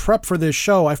in prep for this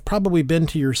show, I've probably been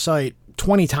to your site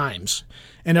 20 times.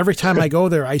 And every time I go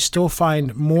there, I still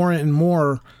find more and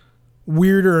more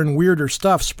weirder and weirder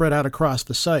stuff spread out across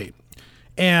the site.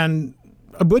 And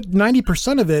about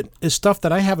 90% of it is stuff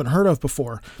that I haven't heard of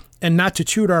before. And not to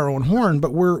toot our own horn,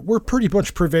 but we're pretty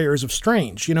much purveyors of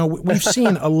strange. We've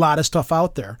seen a lot of stuff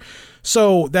out there.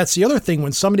 So that's the other thing.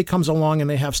 When somebody comes along and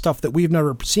they have stuff that we've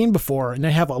never seen before and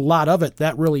they have a lot of it,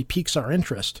 that really piques our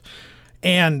interest.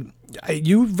 And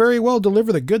you very well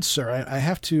deliver the goods, sir. I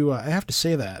have to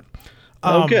say that.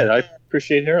 Good. I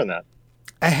appreciate hearing that.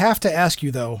 I have to ask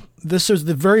you, though, this is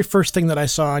the very first thing that I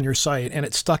saw on your site, and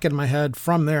it stuck in my head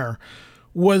from there,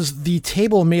 was the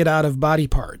table made out of body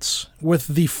parts with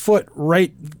the foot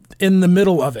right in the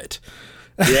middle of it.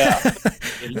 Yeah.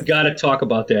 You got to talk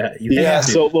about that.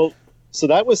 So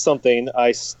that was something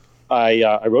I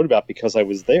wrote about because I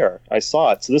was there. I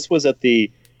saw it. So this was at the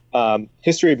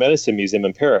History of Medicine Museum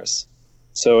in Paris.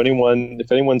 So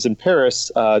if anyone's in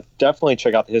Paris, definitely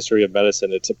check out the History of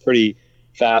Medicine. It's a pretty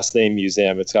fascinating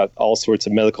museum. It's got all sorts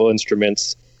of medical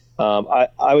instruments.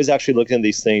 I was actually looking at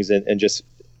these things and just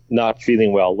not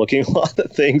feeling well, looking at a lot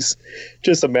of things,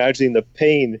 just imagining the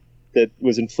pain that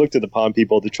was inflicted upon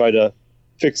people to try to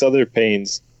fix other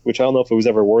pains, which I don't know if it was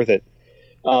ever worth it.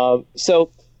 So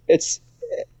it's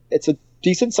a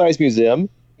decent sized museum,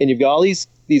 and you've got all these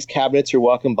cabinets you're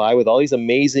walking by with all these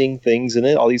amazing things in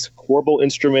it, all these horrible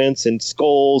instruments and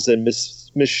skulls and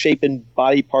misshapen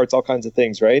body parts, all kinds of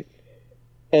things, right?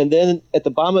 And then at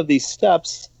the bottom of these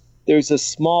steps, there's a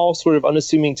small sort of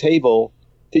unassuming table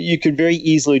that you could very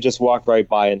easily just walk right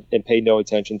by and pay no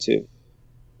attention to.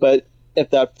 But if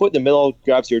that foot in the middle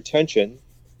grabs your attention,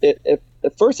 at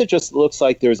first it just looks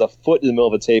like there's a foot in the middle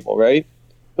of a table, right?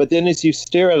 But then as you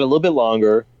stare at it a little bit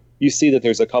longer, you see that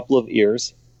there's a couple of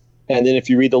ears. And then if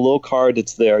you read the little card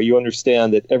that's there, you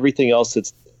understand that everything else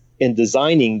that's in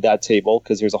designing that table,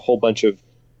 because there's a whole bunch of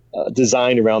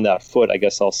design around that foot, I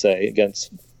guess I'll say. Again,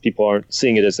 people aren't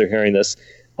seeing it as they're hearing this.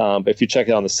 But if you check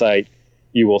it on the site,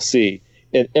 you will see.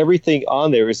 And everything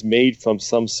on there is made from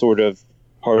some sort of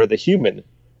part of the human.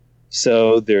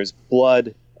 So there's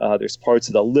blood, there's parts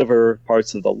of the liver,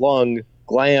 parts of the lung,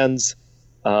 glands,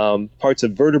 parts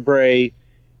of vertebrae.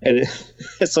 And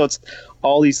so it's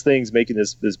all these things making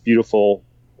this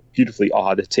beautifully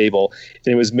odd table.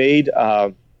 And it was made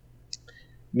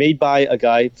by a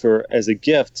guy as a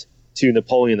gift to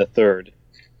Napoleon III.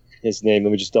 His name,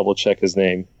 let me just double check his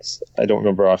name. I don't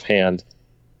remember offhand.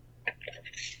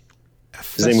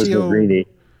 His name was Marini.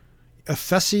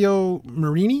 Efficio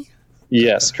Marini?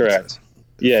 Yes, correct.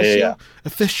 Yeah.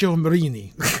 Efficio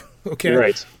Marini. Okay.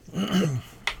 Right.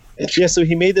 Yeah, so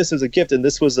he made this as a gift, and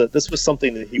this was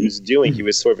something that he was doing. He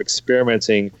was sort of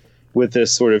experimenting with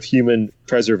this sort of human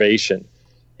preservation.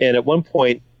 And at one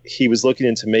point, he was looking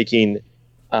into making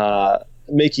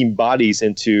bodies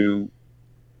into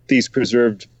these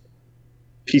preserved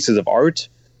pieces of art,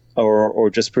 or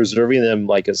just preserving them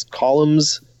like as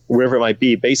columns, wherever it might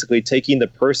be, basically taking the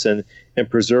person and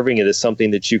preserving it as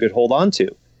something that you could hold on to,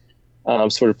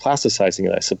 sort of plasticizing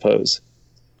it, I suppose.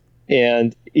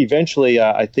 And eventually,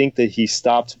 I think that he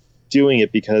stopped doing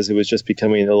it because it was just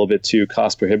becoming a little bit too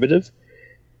cost prohibitive.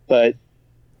 But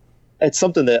it's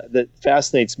something that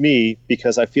fascinates me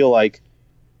because I feel like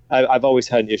I've always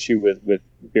had an issue with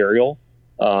burial,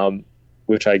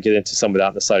 which I get into some of that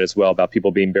on the site as well, about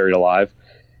people being buried alive.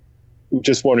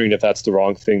 Just wondering if that's the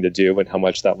wrong thing to do and how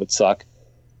much that would suck.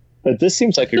 But this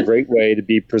seems like a great way to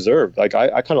be preserved. Like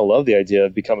I kind of love the idea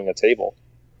of becoming a table.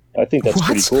 I think that's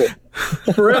pretty cool.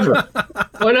 Forever.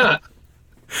 Why not?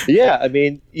 Yeah, I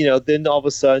mean, then all of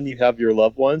a sudden you have your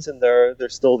loved ones, and they're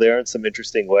still there in some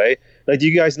interesting way. Like, do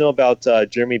you guys know about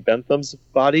Jeremy Bentham's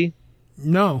body?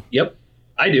 No. Yep,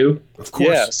 I do. Of course.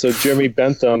 Yeah, so Jeremy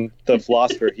Bentham, the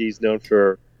philosopher, he's known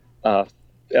for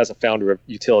as a founder of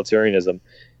utilitarianism,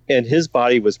 and his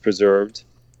body was preserved.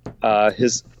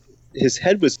 His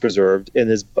head was preserved, and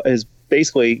his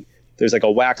basically there's like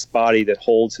a wax body that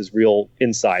holds his real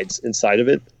insides inside of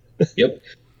it. Yep.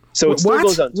 So it still What?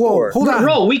 goes on Whoa, tour. hold on.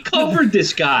 Bro, we covered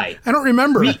this guy. I don't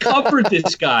remember. We covered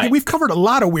this guy. We've covered a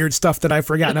lot of weird stuff that I've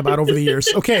forgotten about over the years.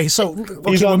 Okay, so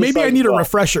on maybe the I side need a as well.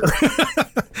 refresher.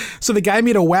 So the guy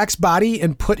made a wax body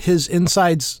and put his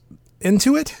insides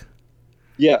into it?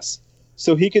 Yes.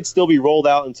 So he could still be rolled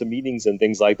out into meetings and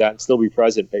things like that and still be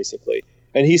present, basically.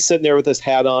 And he's sitting there with his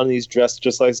hat on, and he's dressed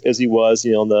just like as he was,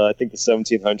 in the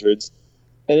 1700s.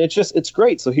 And it's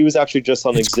great. So he was actually just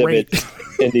on exhibit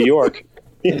in New York.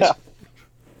 Yeah.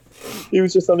 He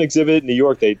was just on exhibit in New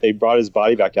York. They brought his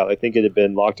body back out. I think it had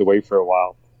been locked away for a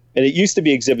while. And it used to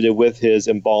be exhibited with his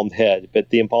embalmed head, but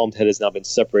the embalmed head has now been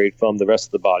separated from the rest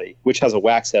of the body, which has a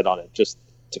wax head on it, just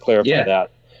to clarify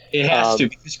that. It has to,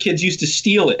 because kids used to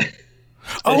steal it.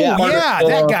 Oh, yeah,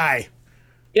 that guy.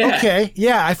 Yeah. Okay,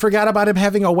 yeah, I forgot about him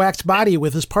having a waxed body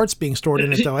with his parts being stored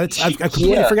in it, though. I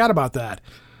completely forgot about that.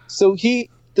 So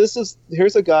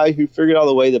here's a guy who figured out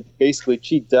a way to basically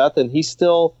cheat death, and he's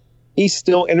still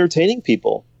entertaining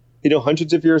people.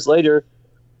 Hundreds of years later,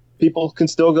 people can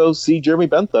still go see Jeremy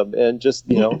Bentham and just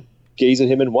gaze at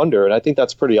him in wonder, and I think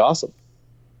that's pretty awesome.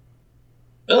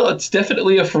 Oh, it's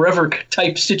definitely a forever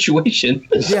type situation.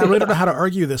 Yeah, I really don't know how to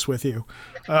argue this with you.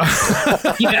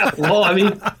 Yeah, well, I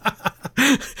mean,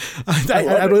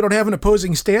 I really don't have an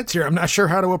opposing stance here. I'm not sure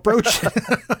how to approach it.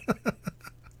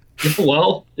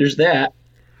 well, there's that.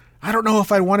 I don't know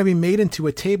if I want to be made into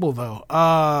a table, though.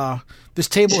 This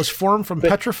table is formed from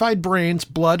petrified brains,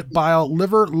 blood, bile,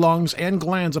 liver, lungs, and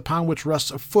glands, upon which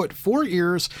rests a foot, 4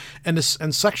 ears, and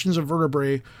sections of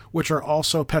vertebrae, which are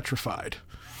also petrified.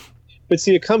 But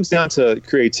see, it comes down to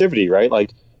creativity, right?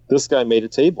 Like, this guy made a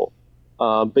table,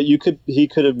 but he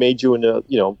could have made you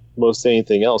into most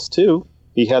anything else too.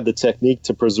 He had the technique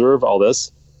to preserve all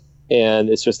this, and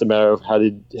it's just a matter of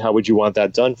how would you want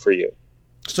that done for you.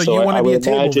 So you want to be a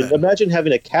table then? Imagine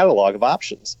having a catalog of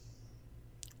options.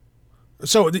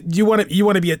 So do you want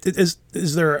to be is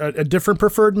there a different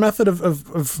preferred method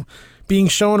of being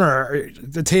shown, or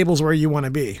the tables where you want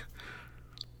to be?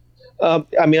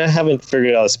 I mean, I haven't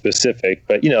figured out a specific,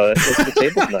 but the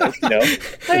table's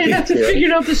nice. I have to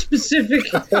figure out the specific.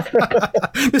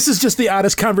 This is just the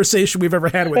oddest conversation we've ever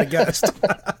had with a guest.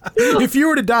 If you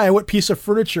were to die, what piece of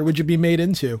furniture would you be made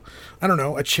into? I don't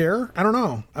know, a chair? I don't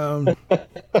know.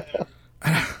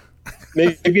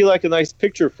 Maybe like a nice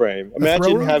picture frame.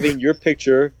 Imagine having your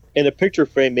picture in a picture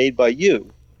frame made by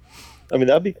you. I mean,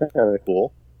 that'd be kind of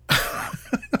cool.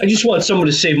 I just want someone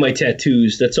to save my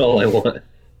tattoos. That's all I want.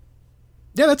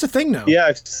 Yeah, that's a thing now. Yeah,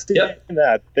 I've seen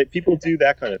that people do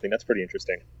that kind of thing. That's pretty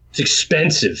interesting. It's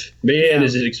expensive. Man,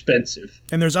 is it expensive.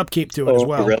 And there's upkeep to it as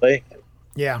well. Really?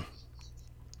 Yeah.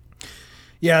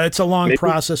 Yeah, it's a long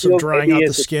process of drying out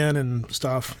the skin and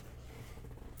stuff.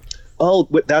 Oh,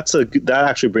 that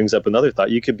actually brings up another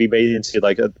thought. You could be made into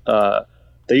like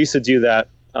they used to do that.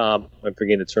 I'm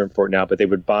forgetting the term for it now, but they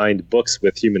would bind books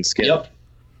with human skin. Yep.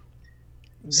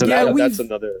 So that's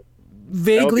another.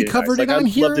 Vaguely covered it on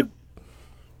here.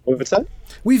 What's that?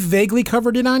 We've vaguely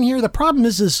covered it on here. The problem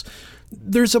is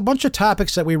there's a bunch of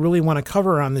topics that we really want to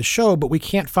cover on this show, but we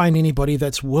can't find anybody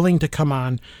that's willing to come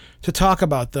on to talk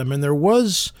about them. And there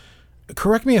was,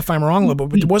 correct me if I'm wrong, Lobo,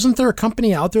 but wasn't there a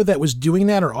company out there that was doing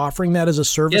that or offering that as a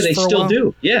service? Yeah, they still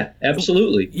do. Yeah,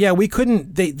 absolutely. Yeah, we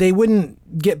couldn't. They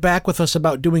wouldn't get back with us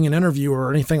about doing an interview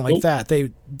or anything like that.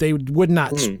 They would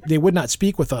not. They would not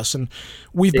speak with us, and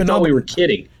we were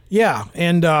kidding. Yeah,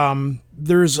 and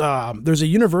there's a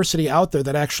university out there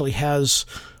that actually has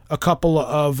a couple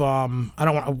of I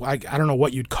don't know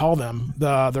what you'd call them.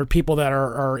 They're people that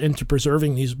are into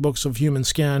preserving these books of human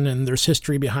skin, and there's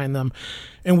history behind them.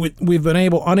 And we've been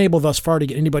unable thus far to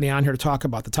get anybody on here to talk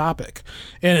about the topic.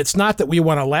 And it's not that we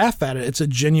want to laugh at it. It's a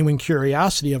genuine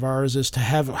curiosity of ours is to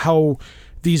have how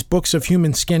these books of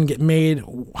human skin get made.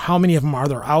 How many of them are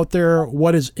there out there?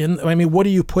 What do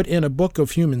you put in a book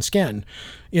of human skin?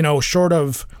 Short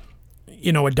of,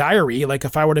 a diary, like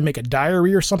if I were to make a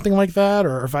diary or something like that,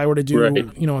 or if I were to do,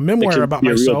 a memoir about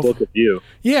myself. A real book of you.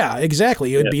 Yeah,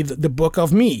 exactly. It would be the book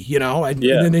of me, and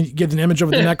then get an image of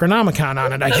the Necronomicon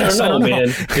on it, I guess. I don't know, man.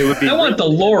 It would be I want the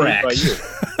Lorax.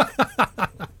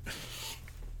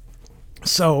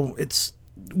 So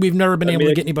we've never been able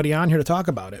to get anybody on here to talk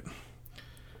about it.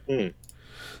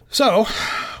 So,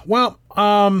 well,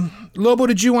 Lobo,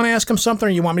 did you want to ask him something, or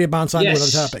you want me to bounce on to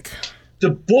another topic? The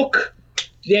book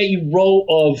that you wrote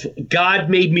of God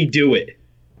Made Me Do It.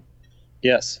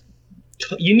 Yes.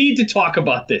 You need to talk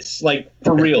about this, like,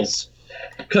 for reals.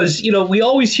 Because, we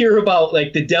always hear about,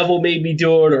 like, the devil made me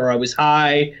do it, or I was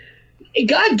high.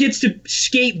 God gets to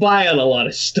skate by on a lot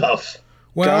of stuff.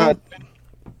 Well,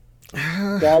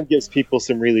 God gives people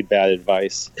some really bad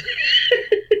advice.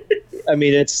 I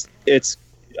mean, it's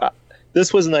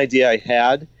this was an idea I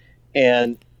had,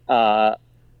 and I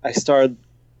started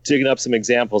digging up some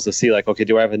examples to see, like, okay,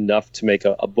 do I have enough to make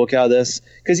a book out of this?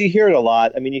 Because you hear it a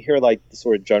lot. I mean, you hear, like, the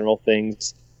sort of general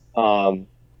things.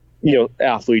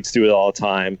 Athletes do it all the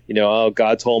time. Oh,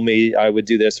 God told me I would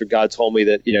do this, or God told me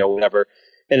that, whatever.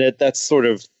 And that's sort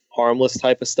of harmless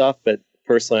type of stuff, but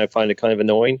personally I find it kind of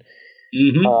annoying.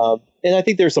 Mm-hmm. And I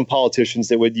think there's some politicians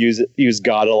that would use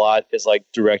God a lot as, like,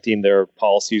 directing their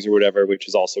policies or whatever, which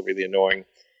is also really annoying.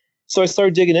 So I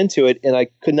started digging into it, and I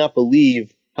could not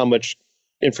believe how much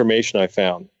information I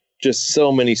found. Just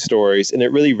so many stories, and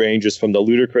it really ranges from the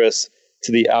ludicrous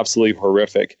to the absolutely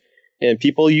horrific. And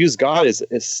people use God as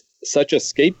such a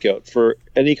scapegoat for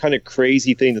any kind of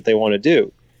crazy thing that they want to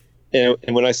do.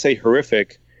 And when I say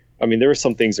horrific, I mean, there were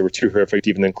some things that were too horrific to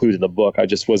even include in the book. I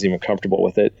just wasn't even comfortable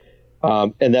with it.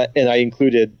 And I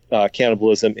included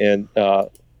cannibalism and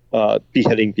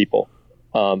beheading people.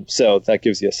 So that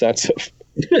gives you a sense of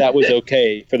that was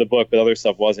okay for the book, but other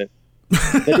stuff wasn't.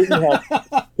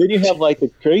 Then you have like the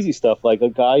crazy stuff, like a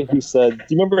guy who said, do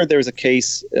you remember there was a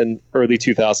case in early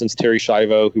 2000s, Terry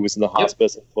Schiavo, who was in the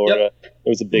hospice in Florida? Yep. It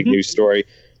was a big news story.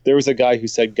 There was a guy who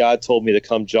said, God told me to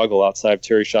come juggle outside of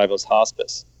Terry Schiavo's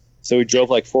hospice. So he drove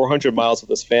like 400 miles with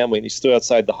his family, and he stood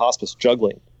outside the hospice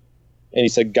juggling. And he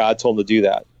said, God told him to do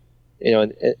that.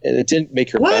 And it didn't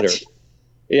make her better.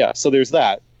 Yeah, so there's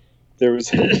that. There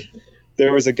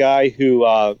was a guy who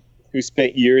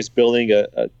spent years building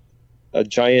a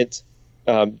giant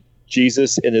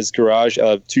Jesus in his garage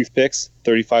of toothpicks,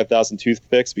 35,000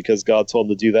 toothpicks, because God told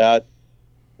him to do that.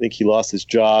 I think he lost his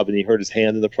job and he hurt his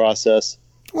hand in the process.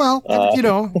 Well,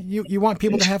 you want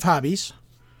people to have hobbies.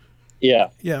 Yeah,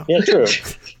 true.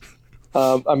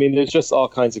 I mean, there's just all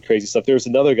kinds of crazy stuff. There was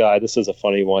another guy. This is a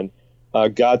funny one.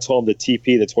 God told him to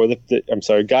TP the toilet.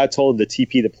 God told him to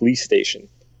TP the police station.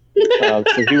 So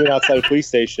he went outside a police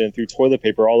station and threw toilet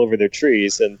paper all over their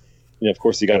trees, and of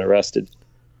course he got arrested.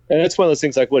 And it's one of those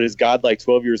things like, what, is God like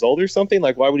 12 years old or something?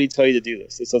 Like, why would he tell you to do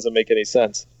this? This doesn't make any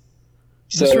sense.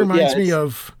 This reminds me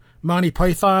of Monty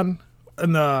Python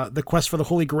and the Quest for the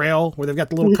Holy Grail, where they've got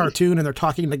the little cartoon and they're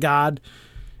talking to God.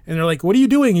 And they're like, what are you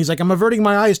doing? He's like, I'm averting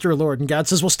my eyes, dear Lord. And God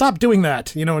says, well, stop doing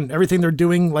that. And everything they're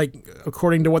doing, like,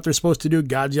 according to what they're supposed to do,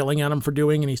 God's yelling at them for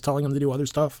doing, and he's telling them to do other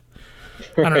stuff.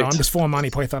 Right. I don't know. I'm just full of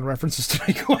Monty Python references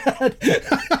tonight. Go ahead.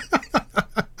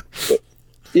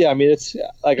 Yeah, I mean, it's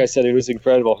like I said, it was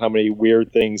incredible how many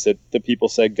weird things that the people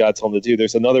said God told them to do.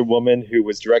 There's another woman who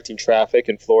was directing traffic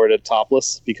in Florida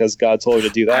topless because God told her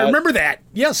to do that. I remember that.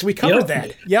 Yes, we covered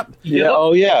that. Yep. Yeah.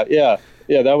 Oh, yeah.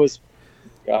 That was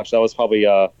probably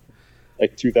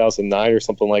like 2009 or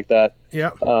something like that.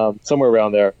 Yeah. Somewhere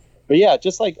around there. But yeah,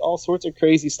 just like all sorts of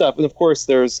crazy stuff. And of course,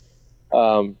 there's,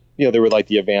 there were like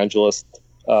the evangelists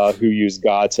who used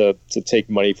God to take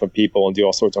money from people and do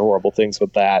all sorts of horrible things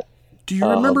with that. Do you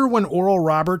remember when Oral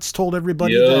Roberts told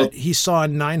everybody that he saw a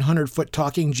 900-foot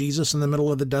talking Jesus in the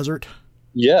middle of the desert?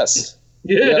 Yes.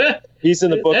 Yeah. He's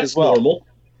in the book as well. Normal.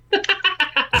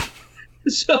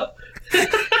 So.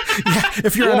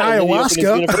 If you're on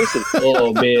ayahuasca.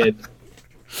 Oh man.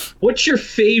 What's your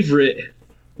favorite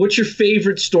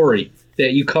story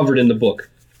that you covered in the book?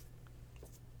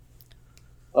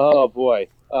 Oh boy.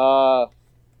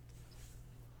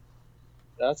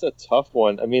 That's a tough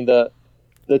one. I mean, the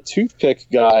toothpick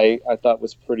guy I thought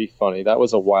was pretty funny. That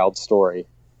was a wild story.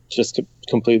 Just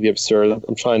completely absurd.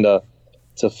 I'm trying to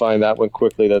find that one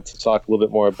quickly to talk a little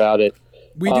bit more about it.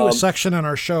 We do a section on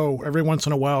our show every once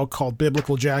in a while called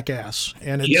Biblical Jackass,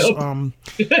 and it's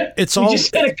it's all. You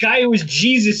just had a guy who was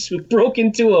Jesus who broke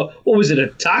into a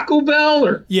Taco Bell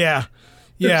or he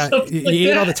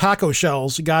ate all the taco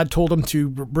shells. God told him to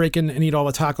break in and eat all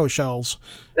the taco shells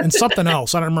and something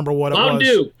else. I don't remember what it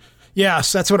was.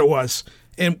 Yes, that's what it was.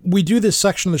 And we do this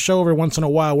section of the show every once in a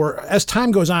while where, as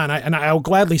time goes on, I'll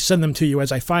gladly send them to you as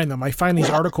I find them. I find these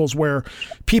articles where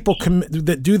people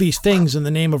that do these things in the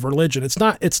name of religion. It's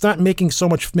not making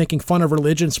fun of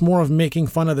religion. It's more of making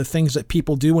fun of the things that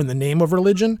people do in the name of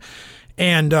religion.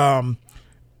 And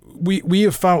we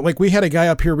have found, like, we had a guy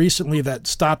up here recently that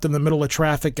stopped in the middle of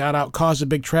traffic, got out, caused a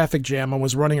big traffic jam, and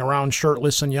was running around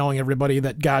shirtless and yelling at everybody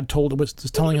that God was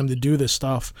telling him to do this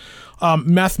stuff.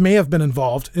 Meth may have been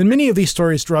involved. In many of these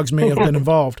stories, drugs may have been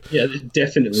involved. Yeah,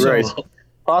 definitely. Right.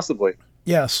 Possibly.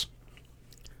 Yes.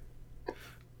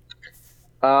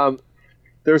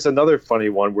 There's another funny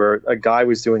one where a guy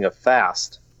was doing a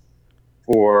fast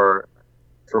for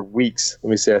weeks. Let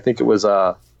me see. I think it was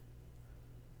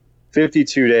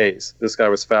 52 days. This guy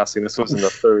was fasting. This was in the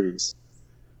 30s,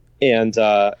 and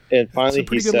finally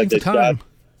he said that God,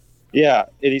 and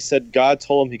he said God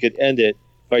told him he could end it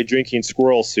by drinking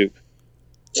squirrel soup.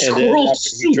 And then after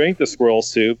he drank the squirrel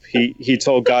soup, he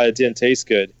told God it didn't taste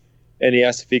good, and he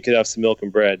asked if he could have some milk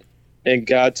and bread. And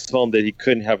God told him that he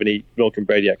couldn't have any milk and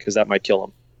bread yet because that might kill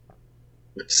him.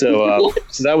 So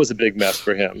that was a big mess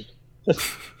for him.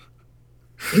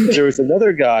 There was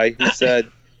another guy who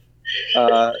said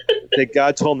that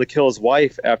God told him to kill his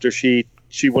wife after she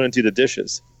wouldn't do the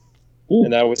dishes. Ooh.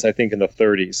 And that was, I think, in the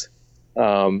 30s.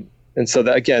 And so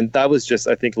that was just,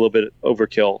 I think, a little bit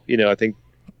overkill. I think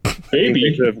maybe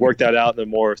they could have worked that out in a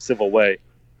more civil way.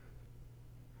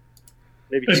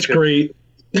 Maybe that's great.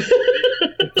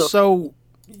 So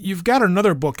you've got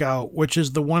another book out, which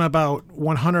is the one about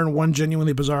 101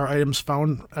 genuinely bizarre items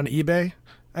found on eBay,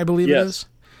 I believe it is.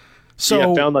 So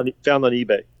yeah, found on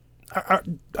eBay.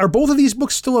 Are both of these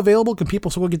books still available? Can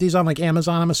people still get these on like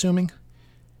Amazon, I'm assuming?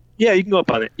 Yeah, you can go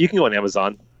up on it. You can go on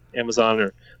Amazon.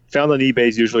 Or found on eBay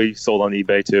is usually sold on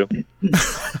eBay too.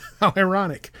 How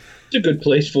ironic. It's a good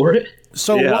place for it.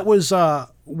 So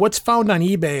what's found on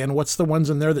eBay, and what's the ones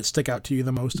in there that stick out to you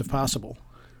the most, if possible?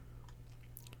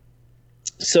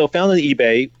 So found on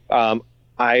eBay,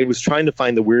 I was trying to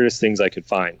find the weirdest things I could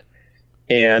find.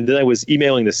 And then I was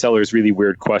emailing the sellers really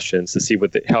weird questions to see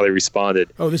how they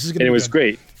responded. Oh, this is going to be And it was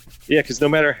great. Yeah, because no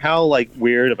matter how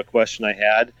weird of a question I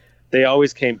had, they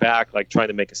always came back trying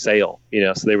to make a sale,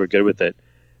 so they were good with it.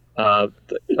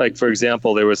 For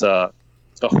example, there was a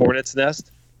hornet's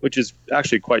nest, which is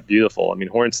actually quite beautiful. I mean,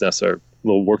 hornet's nests are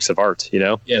little works of art,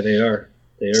 Yeah, they are.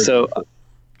 So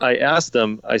I asked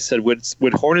them, I said,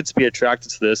 would hornets be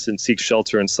attracted to this and seek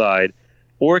shelter inside?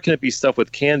 Or can it be stuffed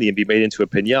with candy and be made into a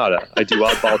piñata? I do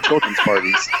oddball children's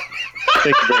parties.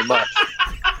 Thank you very much.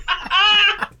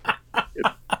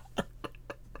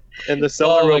 And the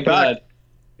seller wrote back.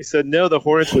 He said, no, the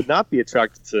hornets would not be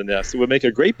attracted to the nest. It would make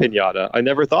a great piñata. I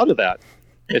never thought of that.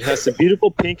 It has some beautiful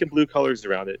pink and blue colors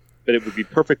around it, but it would be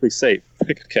perfectly safe.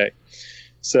 Okay.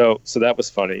 So that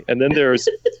was funny. And then there's,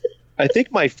 I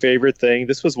think my favorite thing,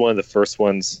 this was one of the first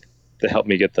ones that helped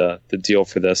me get the deal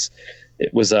for this.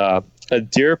 It was a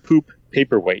deer poop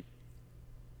paperweight.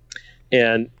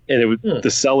 And it was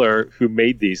the seller who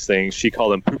made these things, she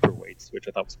called them pooper weights, which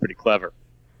I thought was pretty clever.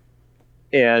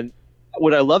 And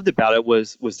what I loved about it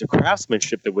was the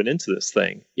craftsmanship that went into this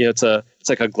thing. It's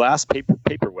like a glass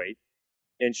paperweight,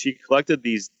 and she collected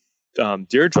these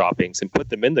deer droppings and put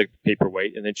them in the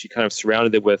paperweight, and then she kind of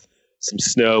surrounded it with some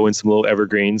snow and some little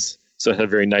evergreens, so it had a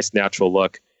very nice natural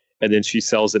look. And then she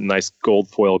sells it in a nice gold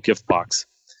foil gift box.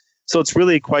 So it's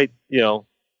really quite,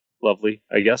 lovely,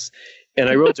 I guess. And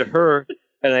I wrote to her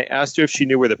and I asked her if she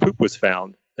knew where the poop was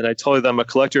found. And I told her that I'm a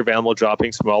collector of animal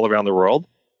droppings from all around the world.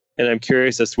 And I'm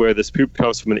curious as to where this poop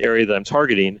comes from, an area that I'm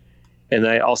targeting. And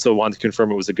I also wanted to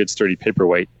confirm it was a good sturdy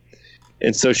paperweight.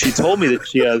 And so she told me that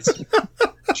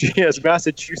she has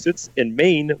Massachusetts and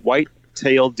Maine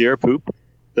white-tailed deer poop.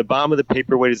 The bottom of the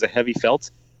paperweight is a heavy felt.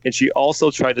 And she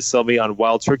also tried to sell me on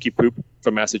wild turkey poop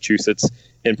from Massachusetts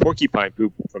and porcupine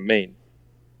poop from Maine.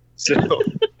 So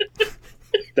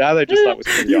that I just thought was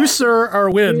pretty awesome. Sir, are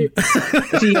win.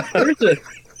 See,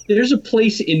 there's a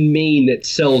place in Maine that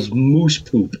sells moose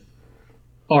poop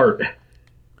art.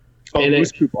 Oh, and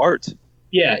moose poop art.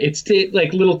 Yeah, it's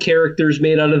little characters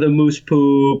made out of the moose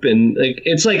poop, and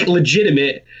it's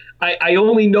legitimate. I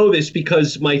only know this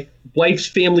because my wife's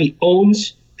family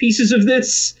owns pieces of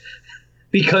this.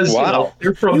 Because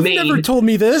they're from Maine. You've never told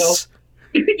me this. So,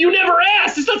 you never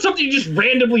asked. It's not something you just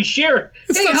randomly share.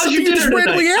 It's hey, not how's something your dinner you just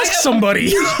randomly ask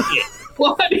somebody.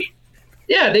 What?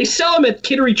 Yeah, they sell them at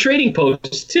Kittery Trading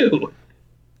Post too.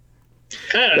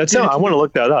 I want to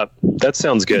look that up. That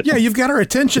sounds good. Yeah, you've got our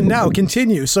attention now.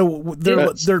 Continue. So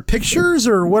they're pipictures,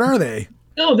 or what are they?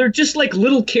 No, they're just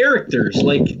little characters.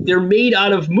 They're made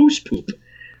out of moose poop.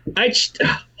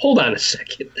 Hold on a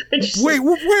second. Wait,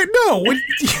 no.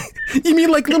 You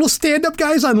mean little stand-up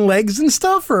guys on legs and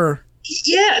stuff, or?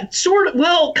 Yeah, sort of.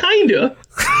 Well, kind of.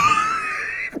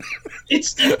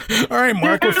 It's all right,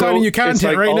 Mark. We're finding you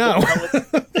content right now.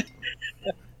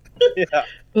 Yeah.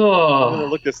 Oh, I'm gonna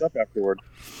look this up afterward.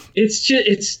 I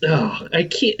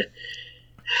can't.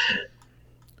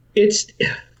 It's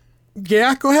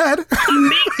Yeah, go ahead.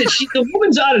 the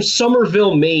woman's out of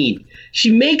Somerville, Maine.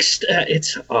 She makes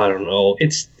I don't know.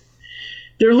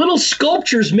 They're little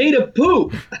sculptures made of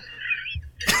poop.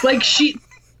 Like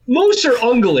most are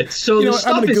ungulates, so the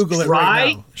stuff is Google dry. It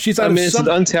right now. She's out of it's an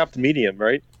untapped medium,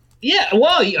 right? Yeah,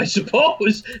 well, I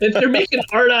suppose if they're making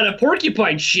art out of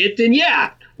porcupine shit, then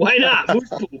yeah, why not? Moose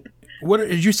poop. What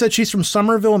you said? She's from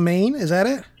Somerville, Maine. Is that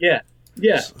it? Yeah.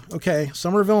 Okay,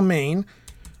 Somerville, Maine.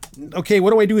 Okay,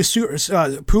 what do I do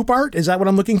with poop art? Is that what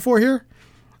I'm looking for here?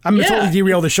 I'm going to totally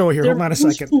derail the show here. Hold on a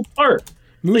second. Poop art.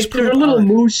 Moose like there are poop little art.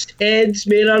 moose heads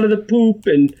made out of the poop,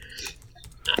 and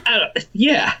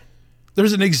yeah.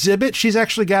 There's an exhibit. She's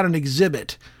actually got an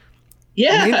exhibit.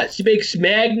 Yeah, she makes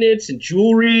magnets and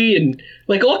jewelry and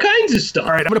like all kinds of stuff.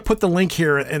 All right, I'm going to put the link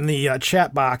here in the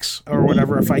chat box or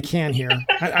whatever if I can here.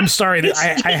 I'm sorry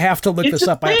that I have to look this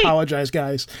up. I apologize,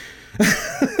 guys.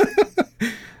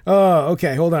 Oh,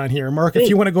 okay. Hold on here. Mark, if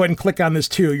you want to go ahead and click on this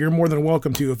too, you're more than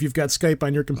welcome to if you've got Skype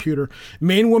on your computer.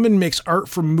 Maine woman makes art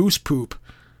from moose poop.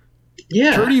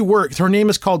 Yeah. Turdy Works. Her name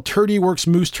is called Turdy Works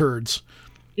Moose Turds.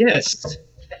 Yes.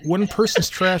 One person's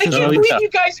trash is I can't believe you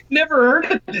guys have never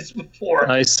heard of this before.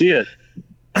 I see it.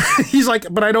 He's like,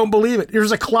 but I don't believe it.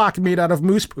 There's a clock made out of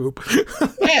moose poop.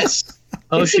 Yes.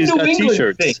 Oh, It's a she's New got England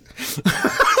T-shirts. thing.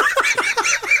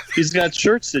 She's got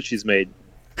shirts that she's made.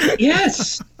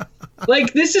 Yes.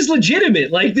 Like, this is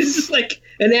legitimate. Like, this is like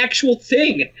an actual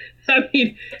thing. I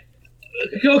mean,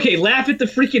 okay, laugh at the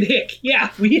freaking hick. Yeah,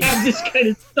 we have this kind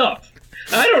of stuff.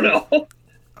 I don't know.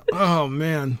 Oh,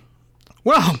 man.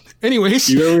 Well, anyways.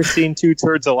 You ever seen two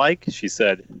turds alike? She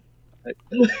said. I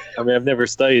mean, I've never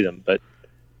studied them, but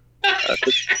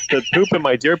the poop in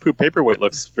my deer poop paperweight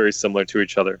looks very similar to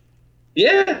each other.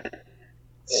 Yeah.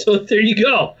 So there you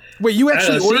go. Wait, you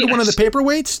actually see, ordered one of the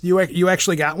paperweights? You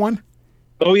actually got one?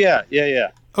 Oh, yeah.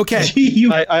 Okay.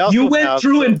 You, I also you went have-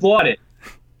 through and bought it.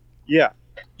 Yeah.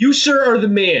 You, sir, are the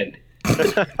man.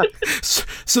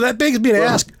 So that begs me to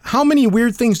ask, how many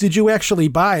weird things did you actually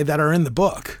buy that are in the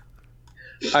book?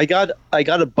 I got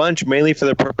a bunch mainly for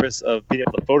the purpose of being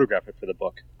able to photograph it for the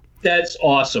book. That's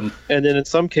awesome. And then in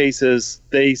some cases,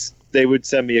 they would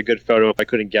send me a good photo if I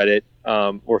couldn't get it,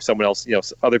 or someone else,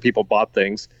 other people bought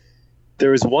things.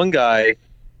 There was one guy,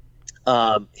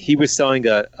 he was selling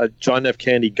a John F.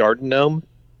 Kennedy garden gnome,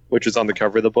 which is on the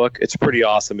cover of the book. It's pretty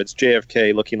awesome. It's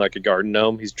JFK looking like a garden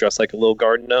gnome. He's dressed like a little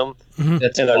garden gnome.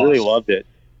 That's And awesome. I really loved it.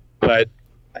 But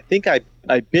I think I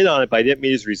bid on it, but I didn't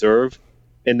meet his reserve,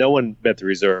 and no one met the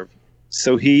reserve.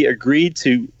 So he agreed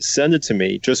to send it to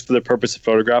me just for the purpose of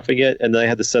photographing it, and then I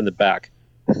had to send it back.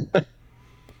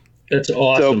 That's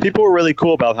awesome. So people were really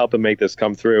cool about helping make this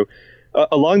come through.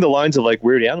 Along the lines of like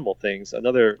weird animal things,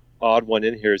 another odd one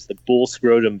in here is the bull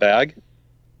scrotum bag.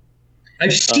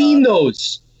 I've seen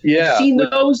those. Yeah. I've seen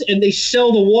those, and they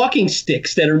sell the walking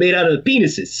sticks that are made out of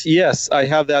penises. Yes, I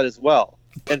have that as well.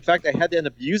 In fact, I had to end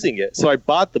up using it, so I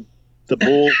bought the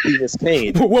bull penis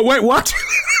cane. Wait, what?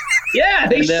 Yeah,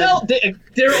 they And then- sell.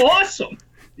 They're awesome.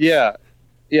 Yeah,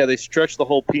 they stretch the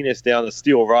whole penis down a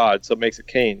steel rod, so it makes a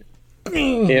cane.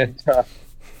 And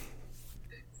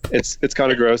it's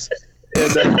kind of gross.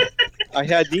 And I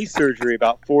had knee surgery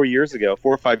about 4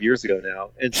 or 5 years ago now,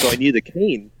 and so I need a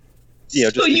cane,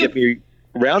 just So to you- get me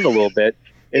around a little bit.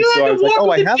 And You so had I to was like, walk "Oh,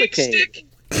 I with a have a big cane. stick.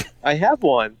 I have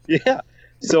one." Yeah.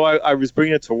 So I was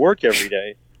bringing it to work every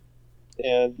day,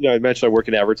 and I mentioned I work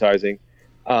in advertising,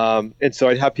 and so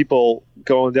I'd have people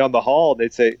going down the hall, and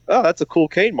they'd say, "Oh, that's a cool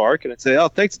cane, Mark," and I'd say, "Oh,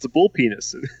 thanks, it's a bull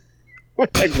penis."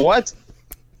 Like what?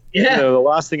 Yeah. The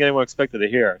last thing anyone expected to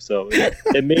hear. So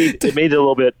it made it a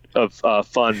little bit of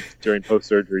fun during post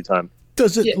surgery time.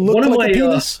 Does it Yeah, look one of like a my,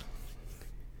 penis?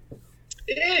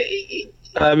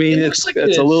 I mean, It it's looks like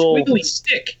a little. squiggly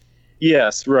stick.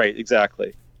 Yes, right,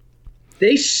 exactly.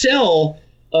 They sell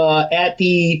at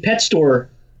the pet store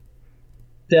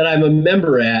that I'm a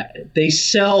member at. They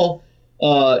sell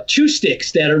chew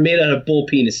sticks that are made out of bull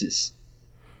penises.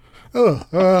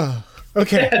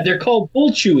 Okay. Yeah, they're called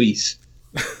bull chewies.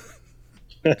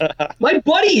 My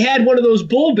buddy had one of those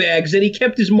bull bags that he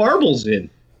kept his marbles in,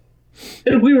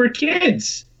 and we were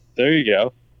kids. There you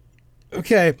go.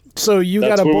 Okay, so you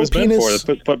That's got a what it bull was meant penis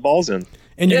for. To put balls in.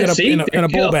 and you Yeah, got see? in a There you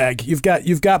bull go. bag. You've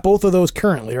got both of those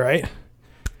currently, right?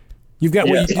 You've got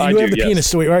Yes, you I have do, the yes. penis,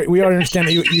 so we already understand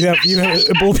that you have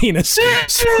a bull penis.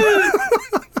 So,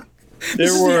 There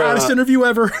this is were the oddest interview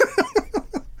ever.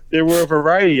 there were a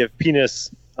variety of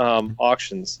penis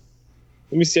auctions.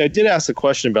 Let me see. I did ask a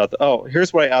question about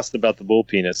here's what I asked about the bull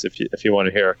penis. If you want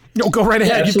to hear, No, go right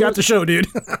ahead. You've got the show, dude.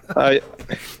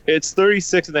 it's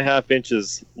 36.5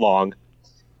 inches long,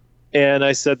 And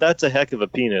I said, "That's a heck of a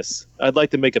penis. I'd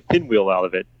like to make a pinwheel out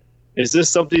of it. Is this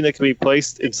something that can be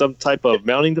placed in some type of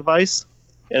mounting device?"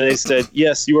 And they said,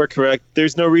 "Yes, you are correct.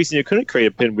 There's no reason you couldn't create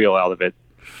a pinwheel out of it."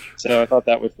 So I thought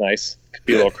that was nice. Could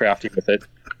be a little crafty with it.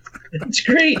 It's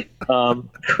great.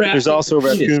 There's also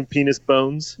raccoon penis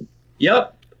bones.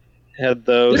 Yep. Had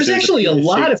those. There's actually a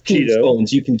lot of penis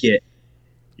bones you can get.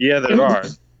 Yeah, there are.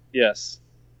 Yes.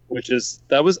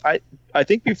 I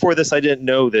think before this I didn't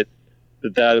know that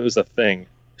was a thing.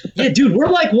 Yeah, dude, we're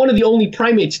like one of the only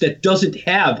primates that doesn't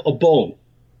have a bone.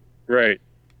 Right.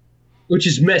 Which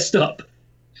is messed up.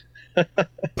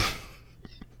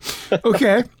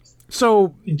 Okay.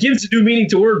 So it gives a new meaning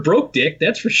to word broke dick,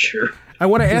 that's for sure. I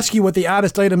want to ask you what the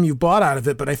oddest item you bought out of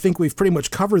it, but I think we've pretty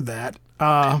much covered that.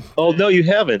 Oh, no, you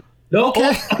haven't. No.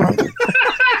 Okay.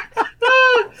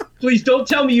 Please don't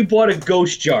tell me you bought a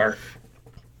ghost jar.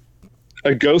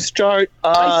 A ghost jar?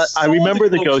 I remember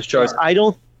the ghost jars. I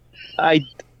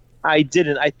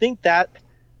didn't. I think that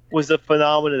was a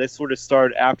phenomenon that sort of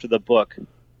started after the book.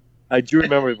 I do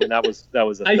remember when that was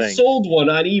a thing. I sold one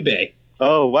on eBay.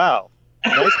 Oh, wow.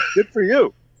 Nice. Good for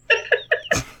you.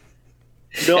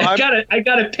 No, I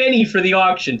got a penny for the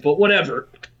auction, but whatever.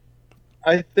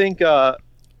 I think the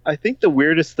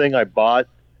weirdest thing I bought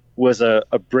was a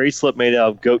bracelet made out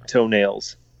of goat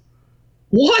toenails.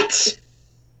 What?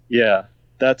 Yeah,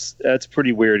 that's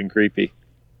pretty weird and creepy.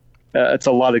 It's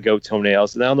a lot of goat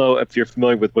toenails, and I don't know if you're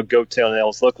familiar with what goat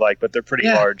toenails look like, but they're pretty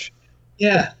large.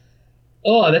 Yeah.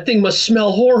 Oh, that thing must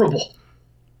smell horrible.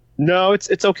 No,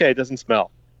 it's okay. It doesn't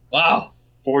smell. Wow.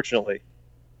 Fortunately.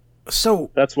 So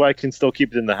that's why I can still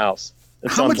keep it in the house.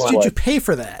 How much did you pay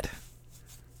for that?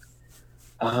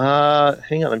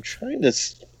 Hang on. I'm trying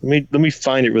this. Let me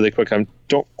find it really quick. I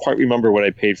don't quite remember what I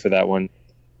paid for that one.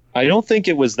 I don't think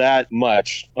it was that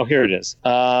much. Oh, here it is.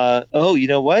 Oh, you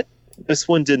know what? This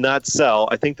one did not sell.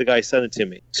 I think the guy sent it to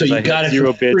me. So you got it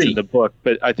zero for bids free. in the book,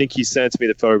 but I think he sent me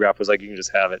the photograph. Was like, you can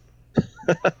just have it.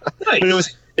 Nice.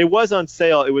 But it was on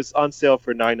sale. It was on sale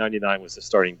for $9.99 was the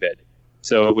starting bid.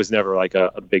 So it was never like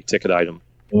a big ticket item.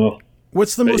 Oh.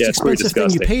 What's the most expensive thing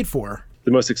you paid for?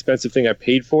 The most expensive thing I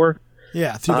paid for?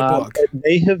 Yeah, through the book. It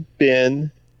may have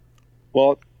been,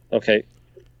 well, okay.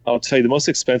 I'll tell you the most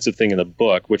expensive thing in the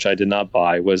book, which I did not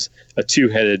buy, was a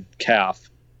 2-headed calf,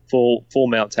 full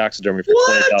mount taxidermy for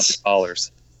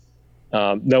 $20,000.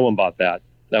 No one bought that.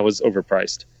 That was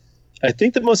overpriced. I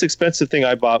think the most expensive thing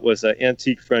I bought was an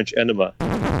antique French enema.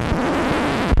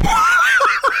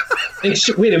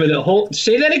 Wait a minute.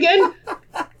 Say that again?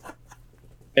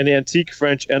 An antique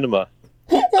French enema.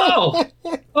 Oh,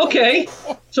 okay.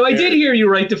 So I did hear you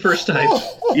right the first time.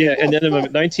 Yeah, an enema,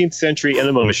 19th century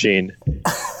enema machine.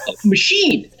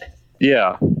 Machine?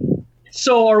 Yeah.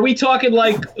 So are we talking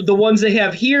like the ones they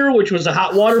have here, which was a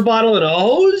hot water bottle and a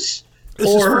hose? This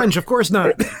is French, of course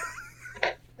not.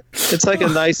 It's like a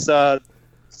nice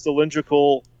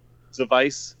cylindrical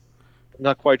device. I'm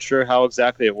not quite sure how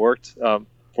exactly it worked,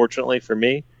 fortunately for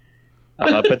me.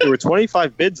 But there were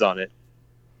 25 bids on it.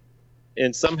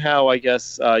 And somehow, I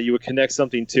guess, you would connect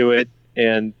something to it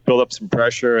and build up some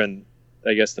pressure, and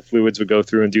I guess the fluids would go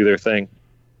through and do their thing.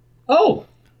 Oh,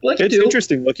 it's an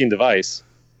interesting looking device.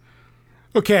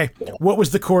 Okay, what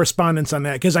was the correspondence on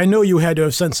that? Because I know you had to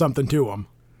have sent something to him.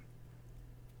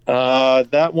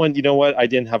 That one, you know what? I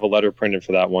didn't have a letter printed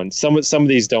for that one. Some of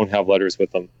these don't have letters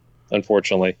with them,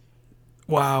 unfortunately.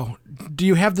 Wow. Do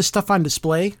you have this stuff on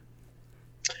display?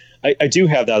 I do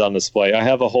have that on display. I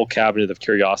have a whole cabinet of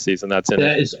curiosities, and that's in it.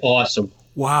 That is awesome.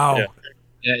 Wow. Yeah.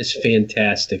 That is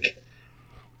fantastic.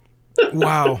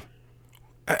 Wow.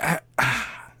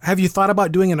 Have you thought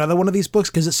about doing another one of these books?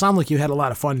 Because it sounded like you had a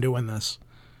lot of fun doing this.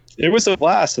 It was a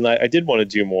blast, and I did want to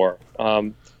do more.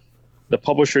 The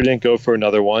publisher didn't go for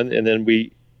another one, and then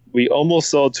we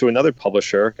almost sold to another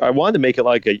publisher. I wanted to make it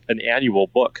like an annual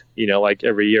book, like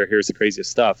every year, here's the craziest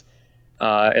stuff.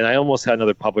 And I almost had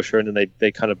another publisher, and then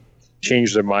they kind of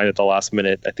changed their mind at the last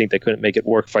minute. I think they couldn't make it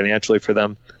work financially for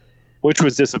them, which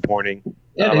was disappointing.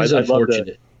 That is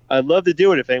unfortunate. I'd love to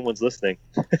do it if anyone's listening.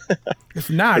 If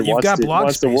not, you've got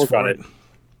blog space for it.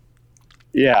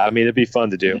 Yeah, I mean, it'd be fun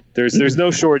to do. There's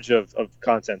no shortage of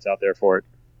content out there for it.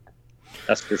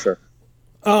 That's for sure.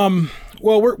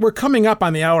 Well, we're coming up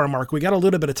on the hour mark. We got a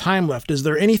little bit of time left. Is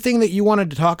there anything that you wanted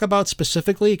to talk about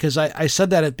specifically? Because I said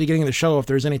that at the beginning of the show, if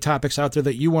there's any topics out there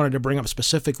that you wanted to bring up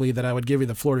specifically, that I would give you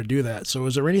the floor to do that. So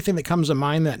is there anything that comes to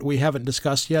mind that we haven't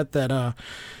discussed yet that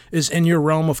is in your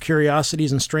realm of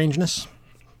curiosities and strangeness?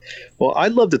 Well,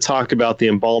 I'd love to talk about the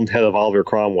embalmed head of Oliver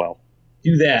Cromwell.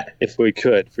 Do that. If we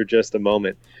could, for just a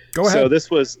moment. Go ahead. So this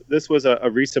was a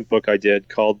recent book I did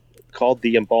called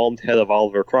The Embalmed Head of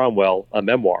Oliver Cromwell, a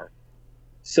memoir.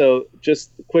 So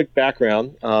just a quick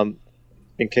background,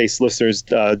 in case listeners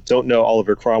don't know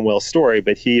Oliver Cromwell's story,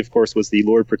 but he, of course, was the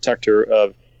Lord Protector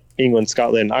of England,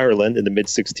 Scotland, and Ireland in the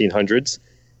mid-1600s.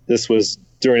 This was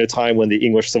during a time when the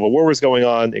English Civil War was going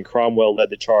on, and Cromwell led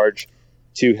the charge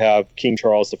to have King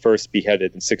Charles I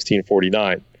beheaded in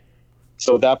 1649.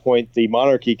 So at that point, the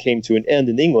monarchy came to an end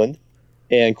in England,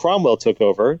 and Cromwell took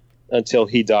over until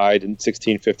he died in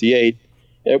 1658,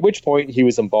 at which point he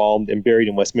was embalmed and buried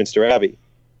in Westminster Abbey.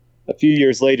 A few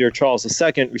years later, Charles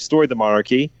II restored the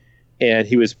monarchy, and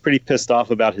he was pretty pissed off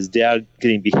about his dad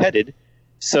getting beheaded,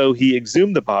 so he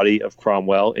exhumed the body of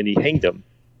Cromwell and he hanged him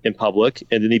in public,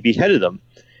 and then he beheaded him.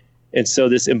 And so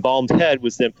this embalmed head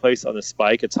was then placed on a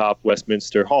spike atop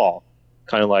Westminster Hall,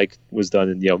 kind of like was done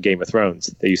in Game of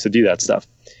Thrones. They used to do that stuff.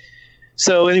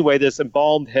 So anyway, this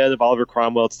embalmed head of Oliver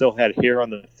Cromwell still had hair on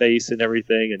the face and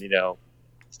everything, and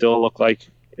still looked like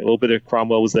a little bit of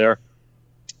Cromwell was there.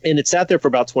 And it sat there for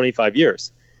about 25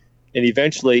 years. And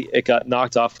eventually it got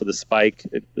knocked off with a spike.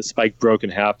 The spike broke in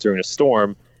half during a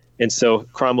storm. And so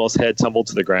Cromwell's head tumbled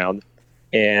to the ground,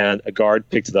 and a guard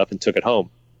picked it up and took it home.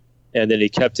 And then he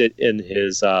kept it in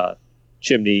his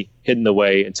chimney, hidden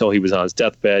away until he was on his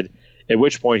deathbed, at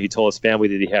which point he told his family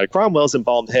that he had Cromwell's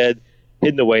embalmed head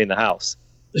hidden away in the house.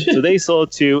 So they sold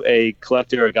it to a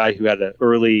collector, a guy who had an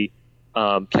early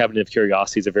cabinet of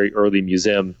curiosities, a very early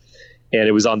museum, and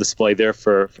it was on display there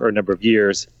for a number of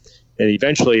years. And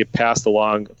eventually it passed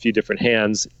along a few different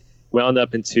hands, wound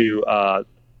up into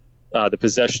the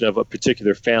possession of a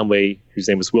particular family whose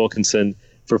name was Wilkinson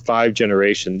for 5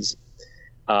 generations,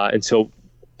 until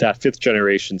that 5th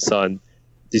generation son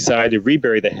decided to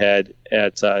rebury the head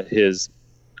at his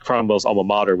Cromwell's alma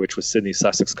mater, which was Sidney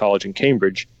Sussex College in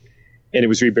Cambridge, and it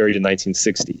was reburied in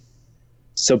 1960.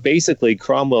 So basically,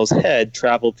 Cromwell's head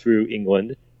traveled through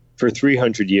England for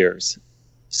 300 years.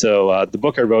 So the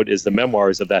book I wrote is the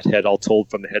memoirs of that head, all told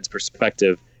from the head's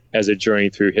perspective as a journey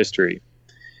through history.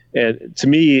 And to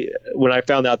me, when I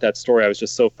found out that story, I was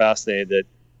just so fascinated that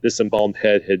this embalmed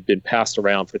head had been passed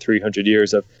around for 300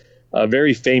 years of a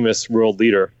very famous world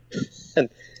leader,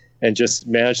 and just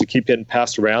managed to keep getting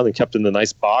passed around and kept in the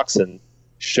nice box and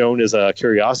shown as a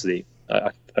curiosity.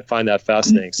 I find that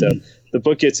fascinating. So the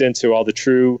book gets into all the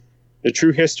true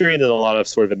history, and then a lot of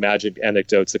sort of imagined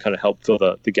anecdotes that kind of help fill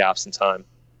the gaps in time.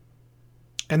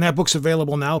 And that book's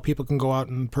available now. People can go out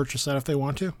and purchase that if they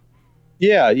want to.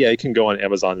 Yeah, you can go on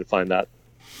Amazon and find that.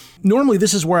 Normally,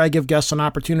 this is where I give guests an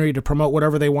opportunity to promote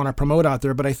whatever they want to promote out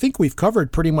there, but I think we've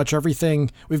covered pretty much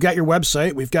everything. We've got your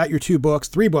website. We've got your 2 books,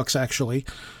 3 books, actually.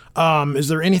 Is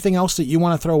there anything else that you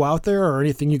want to throw out there, or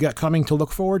anything you got coming to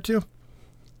look forward to?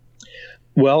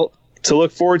 Well, to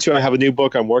look forward to, I have a new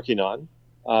book I'm working on,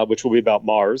 which will be about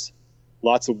Mars.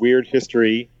 Lots of weird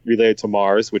history related to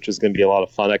Mars, which is going to be a lot of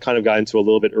fun. I kind of got into a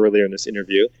little bit earlier in this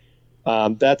interview.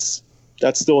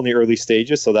 That's still in the early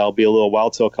stages, so that'll be a little while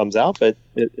till it comes out, but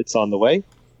it's on the way.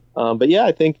 But yeah,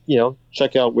 I think,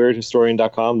 check out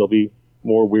weirdhistorian.com. There'll be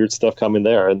more weird stuff coming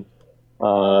there. And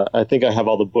I think I have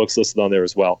all the books listed on there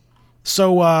as well.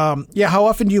 So, how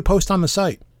often do you post on the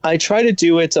site? I try to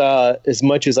do it as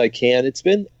much as I can.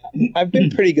 I've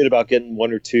been pretty good about getting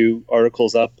 1 or 2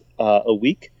 articles up a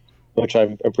week, which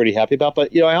I'm pretty happy about.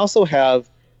 But, I also have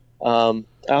an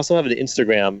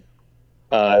Instagram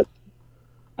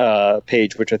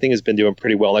page, which I think has been doing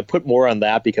pretty well. I put more on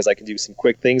that because I can do some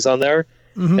quick things on there.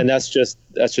 Mm-hmm. And that's just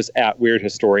at Weird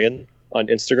Historian on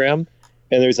Instagram.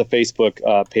 And there's a Facebook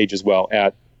page as well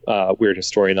at Weird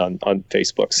Historian on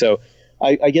Facebook. So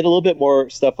I get a little bit more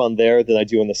stuff on there than I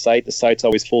do on the site. The site's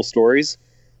always full stories.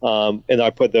 And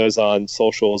I put those on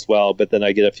social as well, but then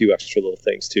I get a few extra little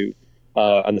things too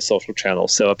on the social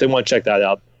channels. So if they want to check that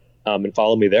out and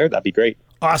follow me there, that'd be great.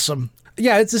 Awesome.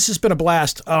 Yeah, this has been a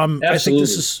blast. I think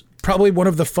this is probably one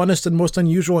of the funnest and most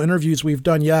unusual interviews we've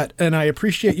done yet, and I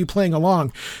appreciate you playing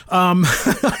along. I'm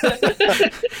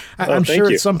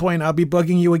sure at some point I'll be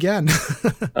bugging you again.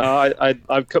 I'd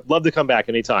love to come back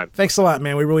anytime. Thanks a lot,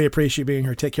 man. We really appreciate you being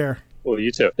here. Take care. Well,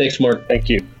 you too. Thanks, Mark. Thank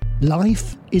you.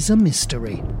 Life is a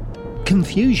mystery.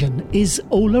 Confusion is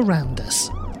all around us.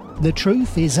 The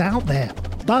truth is out there,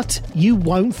 but you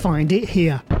won't find it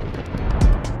here.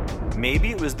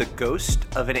 Maybe it was the ghost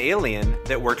of an alien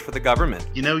that worked for the government.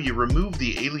 You removed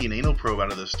the alien anal probe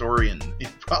out of the story, and it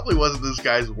probably wasn't this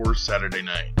guy's worst Saturday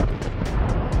night.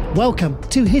 Welcome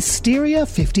to Hysteria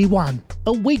 51,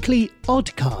 a weekly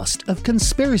oddcast of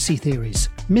conspiracy theories,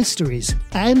 mysteries,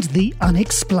 and the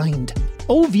unexplained.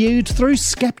 All viewed through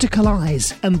skeptical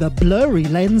eyes and the blurry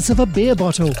lens of a beer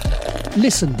bottle.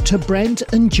 Listen to Brent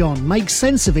and John make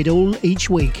sense of it all each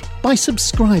week by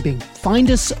subscribing.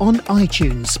 Find us on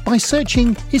iTunes by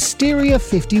searching Hysteria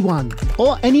 51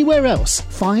 or anywhere else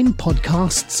fine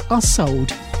podcasts are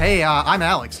sold. Hey, I'm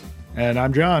Alex. And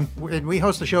I'm John. And we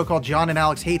host a show called John and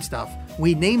Alex Hate Stuff.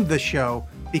 We named the show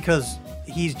because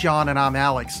he's John and I'm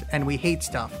Alex, and we hate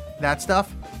stuff. That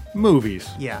stuff? Movies.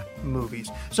 Yeah,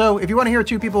 movies. So if you want to hear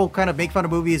two people kind of make fun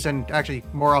of movies and actually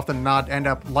more often than not end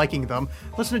up liking them,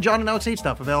 listen to John and Alex Hate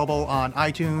Stuff, available on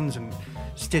iTunes and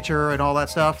Stitcher and all that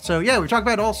stuff. So yeah, we talk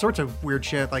about all sorts of weird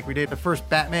shit, like we did the first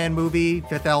Batman movie,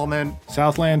 Fifth Element,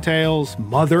 Southland Tales,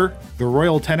 Mother, The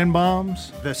Royal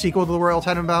Tenenbaums, the sequel to The Royal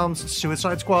Tenenbaums,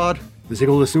 Suicide Squad, the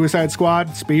sequel to Suicide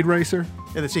Squad, Speed Racer,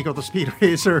 and the sequel to Speed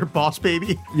Racer, Boss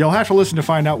Baby. You'll have to listen to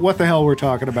find out what the hell we're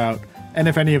talking about, and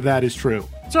if any of that is true.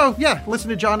 So yeah, listen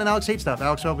to John and Alex Hate Stuff,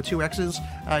 Alex spelled with 2 X's.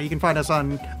 You can find us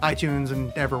on iTunes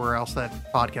and everywhere else that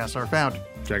podcasts are found.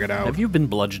 Check it out. Have you been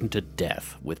bludgeoned to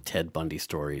death with Ted Bundy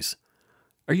stories?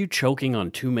 Are you choking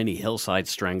on too many Hillside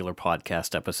Strangler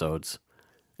podcast episodes?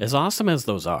 As awesome as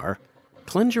those are,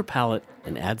 cleanse your palate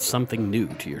and add something new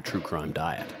to your true crime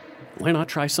diet. Why not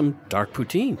try some Dark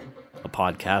Poutine, a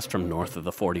podcast from north of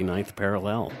the 49th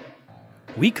parallel?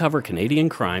 We cover Canadian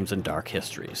crimes and dark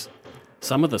histories.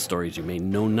 Some of the stories you may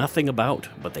know nothing about,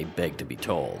 but they beg to be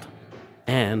told.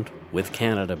 And, with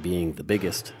Canada being the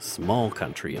biggest small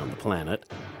country on the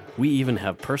planet, we even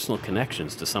have personal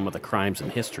connections to some of the crimes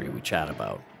and history we chat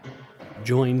about.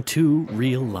 Join 2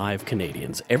 real live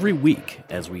Canadians every week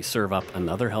as we serve up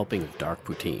another helping of Dark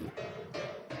Poutine.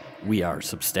 We are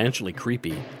substantially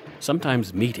creepy,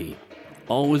 sometimes meaty,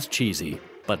 always cheesy,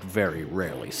 but very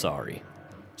rarely sorry.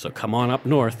 So come on up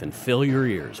north and fill your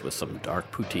ears with some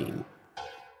Dark Poutine.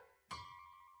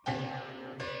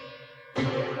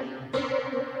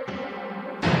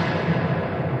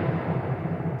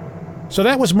 So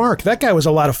that was Mark. That guy was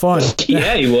a lot of fun.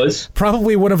 Yeah, he was.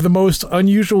 Probably one of the most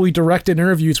unusually directed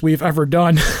interviews we've ever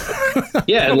done.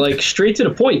 Yeah, like straight to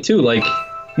the point too. Like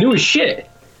knew his shit.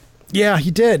 Yeah,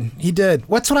 he did.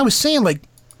 That's what I was saying. Like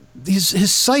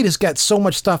his site has got so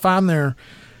much stuff on there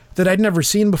that I'd never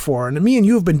seen before. And me and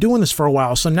you have been doing this for a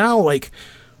while. So now, like,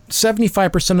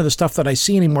 75% of the stuff that I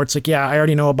see anymore, it's like, yeah, I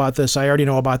already know about this. I already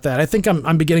know about that. I think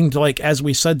I'm beginning to, like, as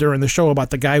we said during the show about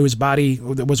the guy whose body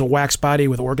that was a wax body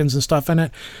with organs and stuff in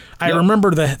it. I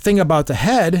remember the thing about the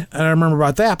head, and I remember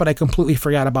about that, but I completely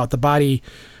forgot about the body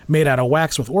made out of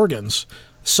wax with organs.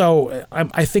 So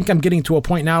I think I'm getting to a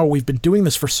point now where we've been doing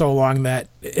this for so long that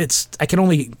I can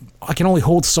only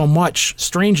hold so much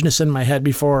strangeness in my head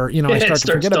before I start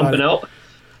to forget about it. Out.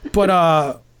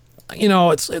 But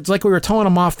it's like we were telling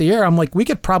him off the air. I'm like, we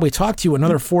could probably talk to you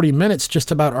another 40 minutes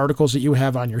just about articles that you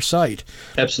have on your site.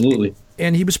 Absolutely.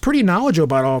 And he was pretty knowledgeable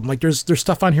about all of them. Like there's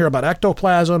stuff on here about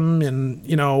ectoplasm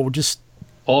and just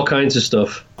all kinds of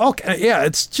stuff. Okay, yeah,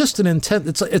 it's just an intent.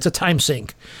 It's a time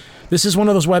sink. This is one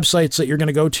of those websites that you're going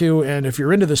to go to, and if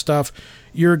you're into this stuff,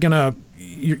 you're gonna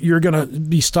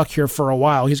be stuck here for a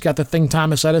while. He's got the thing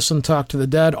Thomas Edison talked to the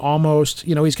dead almost.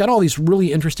 He's got all these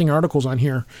really interesting articles on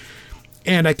here,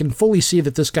 and I can fully see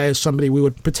that this guy is somebody we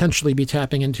would potentially be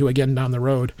tapping into again down the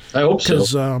road. I hope so.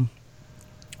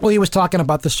 Because he was talking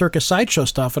about the circus sideshow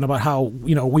stuff and about how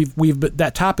we've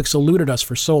that topic's eluded us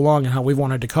for so long and how we've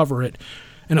wanted to cover it,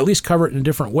 and at least cover it in a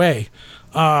different way.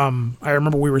 I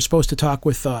remember we were supposed to talk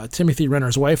with Timothy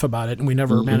Renner's wife about it, and we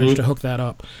never managed to hook that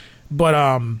up.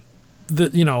 But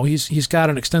he's got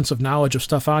an extensive knowledge of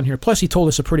stuff on here. Plus, he told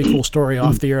us a pretty cool story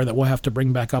off the air that we'll have to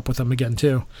bring back up with him again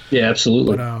too. Yeah,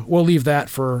 absolutely. But we'll leave that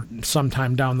for some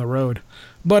time down the road.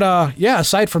 But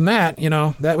aside from that,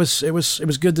 it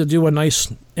was good to do a nice,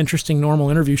 interesting, normal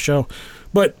interview show.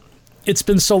 But it's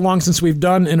been so long since we've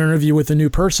done an interview with a new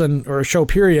person or a show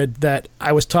period that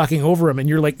I was talking over him, and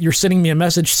you're sending me a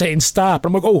message saying stop.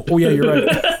 I'm like, oh yeah, you're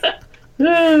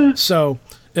right. So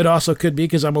it also could be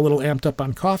because I'm a little amped up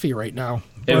on coffee right now.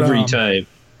 But, every time.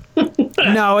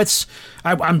 No,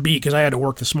 I'm beat because I had to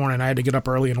work this morning. I had to get up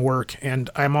early and work, and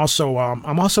I'm also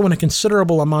in a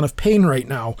considerable amount of pain right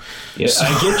now. Yeah, so.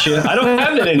 I get you. I don't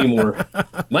have that anymore.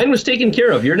 Mine was taken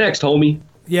care of. You're next, homie.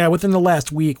 Yeah, within the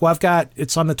last week. Well,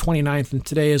 it's on the 29th, and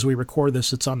today as we record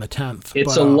this, it's on the 10th.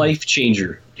 It's a life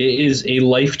changer. It is a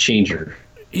life changer.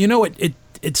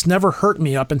 It's never hurt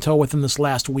me up until within this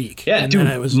last week. Yeah, and dude,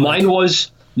 then it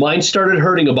was mine started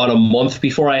hurting about a month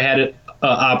before I had it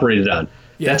operated on.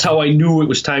 Yeah. That's how I knew it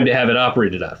was time to have it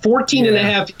operated on. 14 and a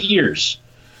half years.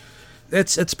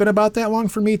 It's been about that long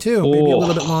for me, too. Maybe a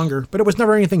little bit longer. But it was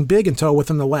never anything big until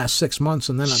within the last 6 months,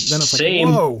 and then it's Same.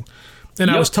 like, whoa. And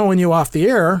I was telling you off the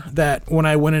air that when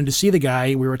I went in to see the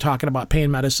guy, we were talking about pain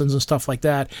medicines and stuff like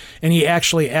that. And he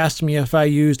actually asked me if I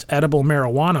used edible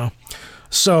marijuana.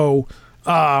 So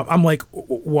I'm like,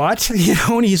 what?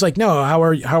 And he's like, no, how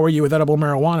are you with edible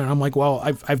marijuana? And I'm like, well,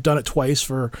 I've done it twice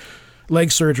for leg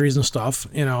surgeries and stuff,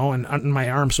 and my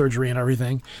arm surgery and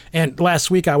everything. And last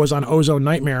week I was on Ozone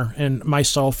Nightmare, and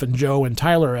myself and Joe and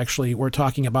Tyler actually were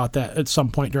talking about that at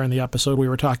some point during the episode. We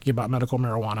were talking about medical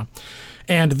marijuana.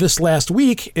 And this last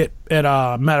week,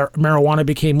 marijuana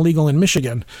became legal in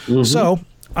Michigan. Mm-hmm. So,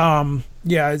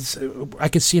 I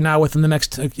could see now within the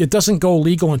next, it doesn't go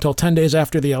legal until 10 days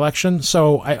after the election.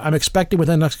 So I'm expecting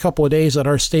within the next couple of days that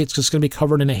our state's just going to be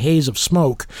covered in a haze of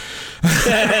smoke,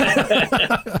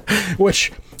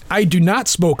 which I do not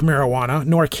smoke marijuana,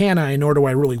 nor can I, nor do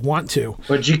I really want to.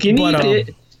 But you can eat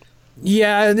it.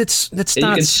 Yeah, it's not.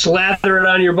 You can slather it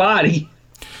on your body.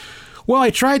 Well,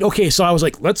 I tried. Okay, so I was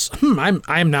like,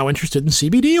 I'm now interested in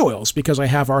CBD oils because I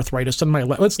have arthritis in my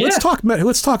leg.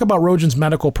 Let's talk about Rojan's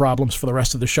medical problems for the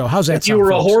rest of the show. How's that if sound, you were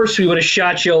folks? A horse, we would have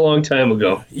shot you a long time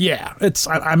ago. Yeah,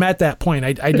 I'm at that point.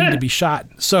 I need to be shot.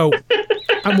 So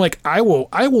I'm like, I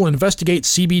will investigate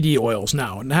CBD oils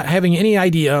now, not having any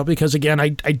idea because again, I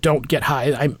don't get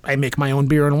high. I make my own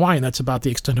beer and wine. That's about the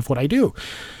extent of what I do.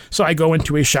 So I go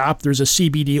into a shop, there's a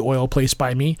CBD oil place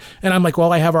by me, and I'm like,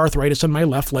 well, I have arthritis in my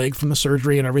left leg from the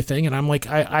surgery and everything, and I'm like,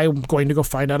 I'm going to go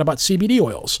find out about CBD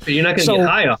oils. But you're not going to get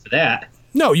high off of that.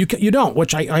 No, you don't,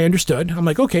 which I understood. I'm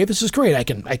like, okay, this is great. I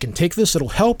can take this, it'll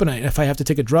help, and if I have to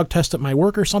take a drug test at my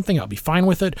work or something, I'll be fine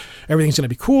with it. Everything's going to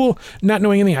be cool. Not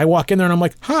knowing anything, I walk in there and I'm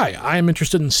like, hi, I'm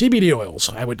interested in CBD oils.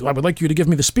 I would like you to give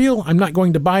me the spiel. I'm not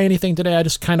going to buy anything today, I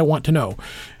just kind of want to know.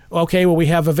 Okay, well, we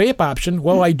have a vape option.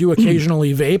 Well, I do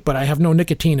occasionally vape, but I have no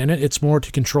nicotine in it. It's more to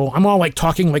control. I'm all like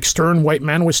talking like stern white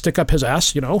man would stick up his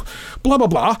ass, blah, blah,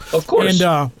 blah. Of course.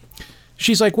 And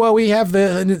she's like, well, we have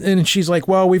and she's like,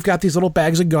 well, we've got these little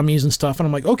bags of gummies and stuff. And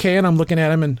I'm like, okay. And I'm looking at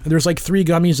them and there's like 3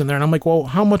 gummies in there. And I'm like, well,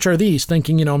 how much are these?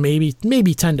 Thinking, maybe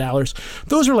 $10.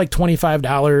 Those are like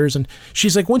 $25. And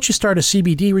she's like, once you start a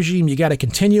CBD regime, you got to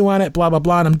continue on it, blah, blah,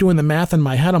 blah. And I'm doing the math in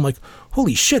my head. I'm like,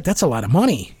 holy shit, that's a lot of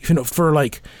money, for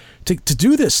like, to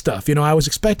do this stuff. I was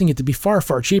expecting it to be far,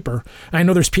 far cheaper. I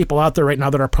know there's people out there right now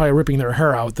that are probably ripping their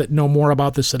hair out that know more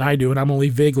about this than I do, and I'm only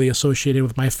vaguely associated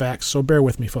with my facts, so bear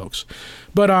with me, folks.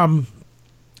 But,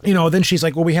 then she's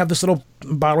like, well, we have this little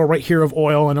bottle right here of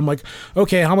oil, and I'm like,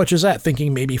 okay, how much is that?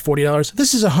 Thinking maybe $40.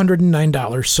 This is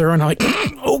 $109, sir. And I'm like,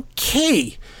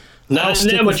 okay. Not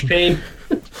in that much pain.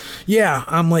 Yeah,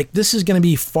 I'm like, this is going to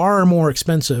be far more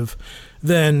expensive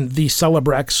than the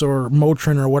Celebrex or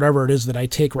Motrin or whatever it is that I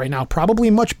take right now. Probably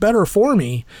much better for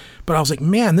me. But I was like,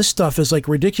 man, this stuff is like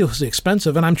ridiculously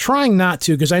expensive. And I'm trying not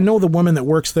to, because I know the woman that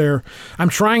works there, I'm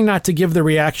trying not to give the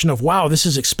reaction of, wow, this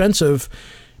is expensive,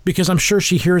 because I'm sure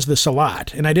she hears this a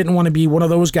lot. And I didn't want to be one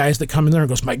of those guys that come in there and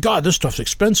goes, my God, this stuff's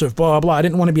expensive, blah, blah. I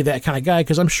didn't want to be that kind of guy,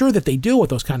 because I'm sure that they deal with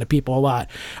those kind of people a lot.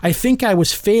 I think I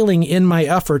was failing in my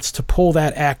efforts to pull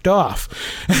that act off.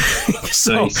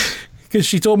 So, nice. Because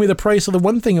she told me the price of the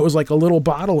one thing, it was like a little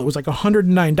bottle. It was like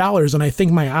 $109, and I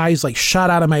think my eyes like shot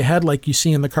out of my head like you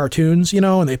see in the cartoons,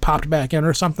 and they popped back in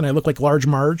or something. I looked like Large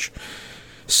Marge.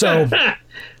 So,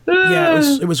 yeah,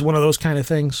 it was one of those kind of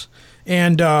things.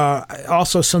 And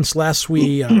also, since last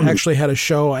we actually had a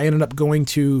show, I ended up going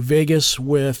to Vegas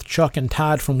with Chuck and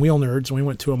Todd from Wheel Nerds, and we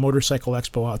went to a motorcycle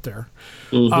expo out there.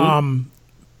 Mm-hmm.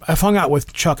 I've hung out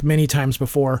with Chuck many times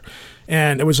before,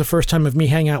 and it was the first time of me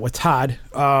hanging out with Todd,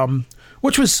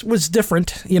 which was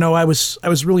different. I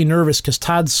was really nervous because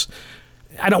Todd's,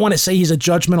 I don't want to say he's a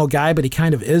judgmental guy, but he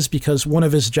kind of is, because one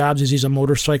of his jobs is he's a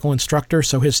motorcycle instructor,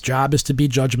 so his job is to be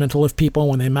judgmental of people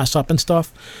when they mess up and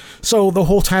stuff. So the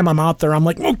whole time I'm out there, I'm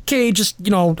like, okay, just,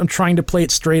 I'm trying to play it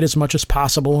straight as much as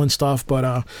possible and stuff,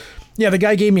 but yeah, the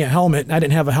guy gave me a helmet, and I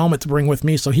didn't have a helmet to bring with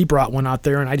me, so he brought one out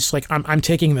there, and I just like, I'm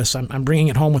taking this, I'm bringing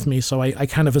it home with me, so I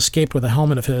kind of escaped with a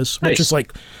helmet of his, which is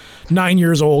like 9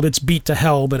 years old. It's beat to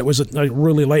hell, but it was a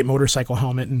really light motorcycle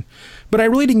helmet. But I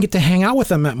really didn't get to hang out with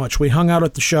them that much. We hung out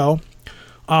at the show.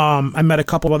 I met a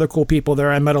couple of other cool people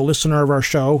there. I met a listener of our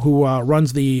show who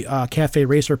runs the Cafe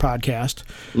Racer podcast.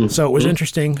 Mm-hmm. So it was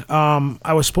interesting.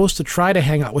 I was supposed to try to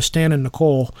hang out with Stan and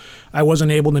Nicole. I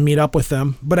wasn't able to meet up with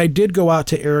them, but I did go out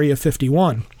to Area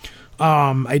 51.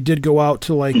 I did go out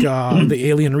to like the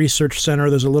Alien Research Center.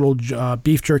 There's a little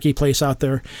beef jerky place out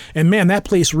there. And man, that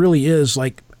place really is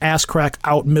like ass crack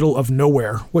out middle of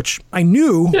nowhere, which I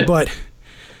knew, but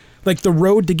like the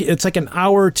road to get, it's like an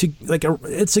hour to like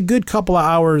it's a good couple of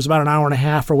hours, about an hour and a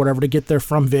half or whatever to get there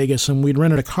from Vegas. And we'd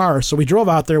rented a car. So we drove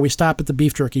out there. We stopped at the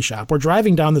beef jerky shop. We're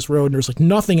driving down this road and there's like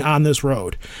nothing on this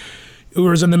road. It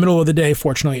was in the middle of the day,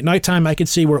 fortunately. At nighttime, I could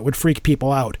see where it would freak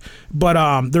people out.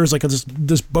 But there's like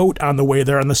this boat on the way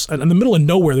there. In the middle of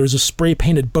nowhere, there's a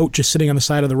spray-painted boat just sitting on the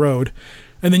side of the road.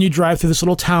 And then you drive through this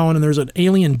little town, and there's an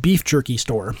alien beef jerky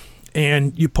store.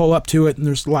 And you pull up to it, and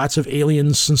there's lots of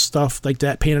aliens and stuff like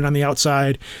that painted on the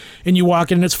outside. And you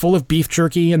walk in, and it's full of beef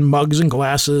jerky and mugs and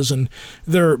glasses. And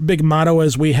their big motto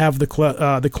is, we have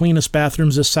the cleanest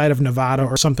bathrooms this side of Nevada,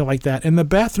 or something like that. And the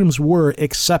bathrooms were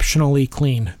exceptionally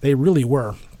clean. They really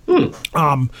were.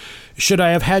 Should I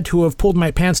have had to have pulled my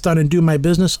pants down and do my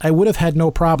business? I would have had no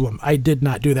problem. I did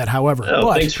not do that, however.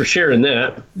 Oh, thanks for sharing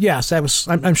that. Yes,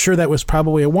 I'm sure that was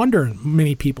probably a wonder in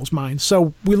many people's minds.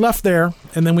 So we left there,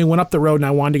 and then we went up the road, and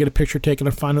I wanted to get a picture taken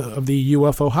in front of the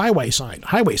UFO highway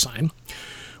sign,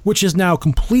 which is now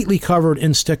completely covered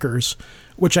in stickers,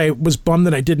 which I was bummed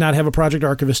that I did not have a Project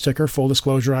Archivist sticker. Full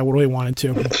disclosure, I really wanted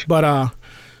to. But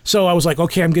so I was like,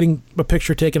 okay, I'm getting a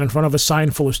picture taken in front of a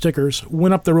sign full of stickers.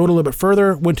 Went up the road a little bit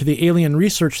further, went to the Alien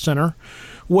Research Center,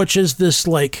 which is this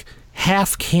like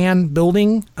half-can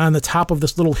building on the top of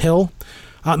this little hill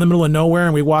out in the middle of nowhere.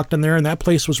 And we walked in there, and that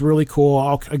place was really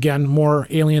cool. Again, more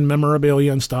alien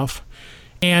memorabilia and stuff.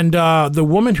 And the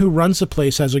woman who runs the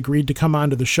place has agreed to come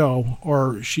onto the show.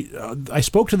 Or I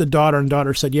spoke to the daughter, and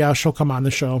daughter said, yeah, she'll come on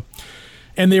the show.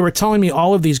 And they were telling me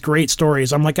all of these great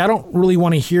stories. I'm like, I don't really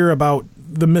want to hear about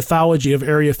the mythology of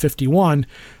Area 51.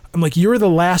 I'm like, you're the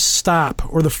last stop,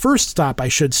 or the first stop, I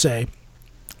should say,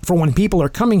 for when people are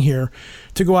coming here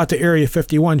to go out to Area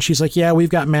 51. She's like, yeah, we've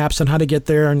got maps on how to get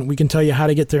there, and we can tell you how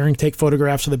to get there and take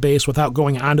photographs of the base without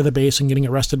going onto the base and getting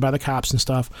arrested by the cops and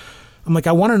stuff. I'm like,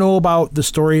 I want to know about the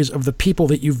stories of the people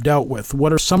that you've dealt with.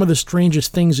 What are some of the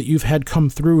strangest things that you've had come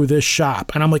through this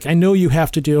shop? And I'm like, I know you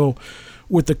have to deal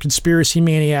with the conspiracy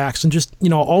maniacs and just,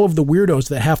 all of the weirdos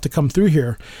that have to come through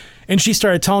here. And she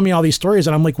started telling me all these stories,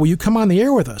 and I'm like, will you come on the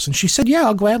air with us? And she said, yeah,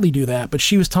 I'll gladly do that. But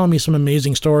she was telling me some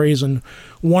amazing stories, and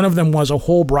one of them was a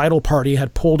whole bridal party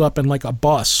had pulled up in like a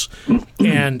bus,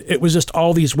 and it was just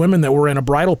all these women that were in a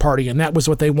bridal party, and that was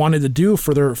what they wanted to do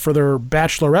for their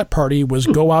bachelorette party, was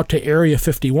go out to Area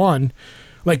 51,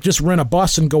 like just rent a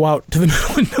bus and go out to the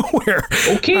middle of nowhere.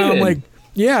 Okay, I'm like,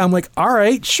 yeah, I'm like, all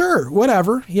right, sure,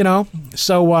 whatever,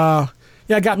 So,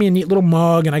 yeah, I got me a neat little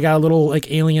mug, and I got a little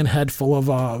like alien head full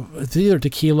of it's either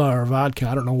tequila or vodka.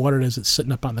 I don't know what it is. It's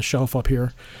sitting up on the shelf up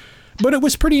here. But it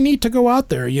was pretty neat to go out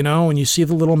there, and you see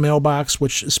the little mailbox,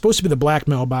 which is supposed to be the black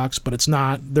mailbox, but it's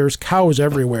not. There's cows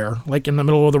everywhere, like in the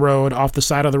middle of the road, off the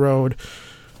side of the road,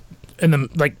 and then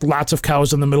like lots of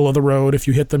cows in the middle of the road. If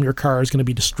you hit them, your car is going to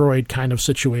be destroyed, kind of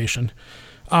situation.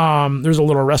 There's a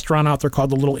little restaurant out there called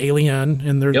the Little Alien,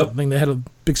 and the thing they had a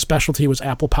big specialty was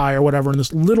apple pie or whatever in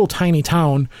this little tiny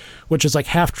town, which is like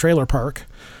half trailer park.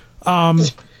 And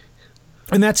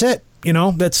that's it.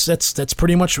 That's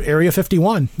pretty much Area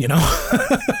 51,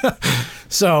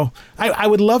 So I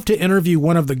would love to interview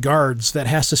one of the guards that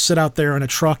has to sit out there in a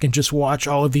truck and just watch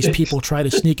all of these people try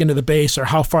to sneak into the base, or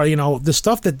how far, the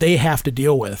stuff that they have to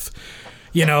deal with.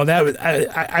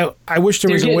 That I wish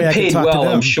there was a way I could talk to them.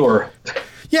 I'm sure.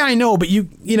 Yeah, I know, but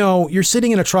you're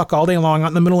sitting in a truck all day long out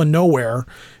in the middle of nowhere,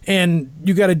 and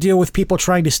you got to deal with people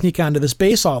trying to sneak onto this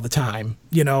base all the time,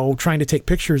 trying to take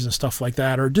pictures and stuff like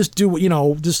that, or just do,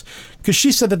 just because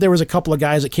she said that there was a couple of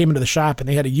guys that came into the shop and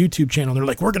they had a YouTube channel. And they're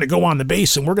like, we're going to go on the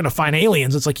base and we're going to find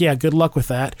aliens. It's like, yeah, good luck with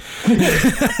that.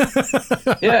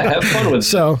 Yeah, have fun with it.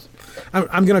 So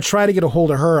I'm going to try to get a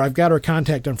hold of her. I've got her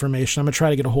contact information. I'm going to try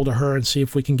to get a hold of her and see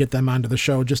if we can get them onto the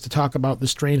show just to talk about the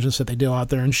strangeness that they do out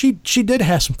there. And she did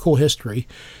have some cool history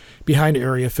behind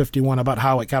Area 51 about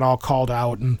how it got all called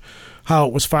out and how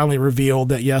it was finally revealed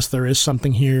that, yes, there is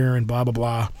something here and blah, blah,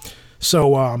 blah.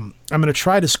 So I'm going to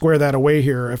try to square that away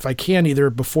here if I can, either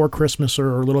before Christmas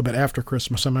or a little bit after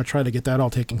Christmas. I'm going to try to get that all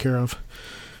taken care of.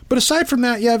 But aside from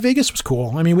that, yeah, Vegas was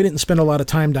cool. I mean, we didn't spend a lot of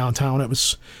time downtown.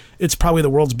 It's probably the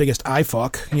world's biggest eye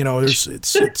fuck.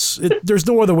 There's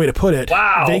no other way to put it.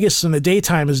 Wow. Vegas in the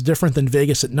daytime is different than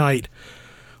Vegas at night.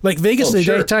 Like Vegas in the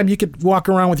daytime, you could walk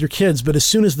around with your kids, but as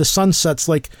soon as the sun sets,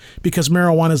 like, because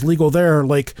marijuana is legal there,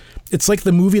 like, it's like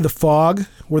the movie The Fog,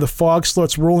 where the fog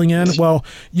starts rolling in. Well,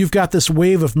 you've got this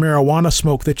wave of marijuana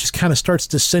smoke that just kind of starts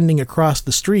descending across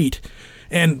the street.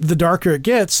 And the darker it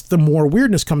gets, the more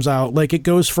weirdness comes out. Like, it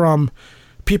goes from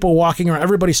people walking around,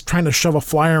 everybody's trying to shove a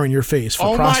flyer in your face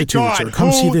for prostitutes, or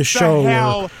come see this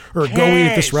show, or go eat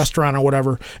at this restaurant or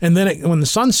whatever. And then when the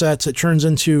sun sets, it turns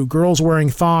into girls wearing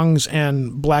thongs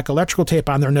and black electrical tape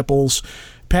on their nipples,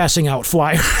 passing out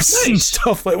flyers and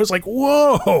stuff. It was like,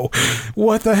 whoa,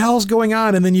 what the hell's going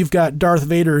on? And then you've got Darth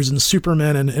Vaders and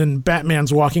Supermen and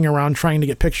Batmans walking around trying to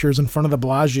get pictures in front of the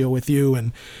Bellagio with you.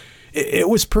 And it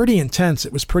was pretty intense.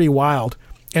 It was pretty wild.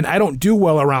 and I don't do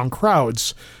well around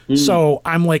crowds. So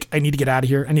I'm like, I need to get out of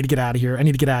here. I need to get out of here. I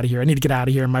need to get out of here. I need to get out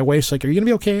of here. And my wife's like, are you going to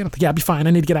be okay? And I'm like, yeah, I'll be fine.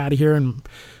 I need to get out of here. And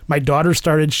my daughter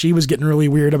started, she was getting really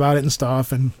weird about it and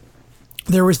stuff. And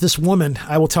there was this woman,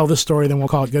 I will tell this story, then we'll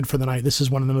call it good for the night. This is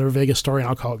another Vegas story, and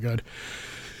I'll call it good.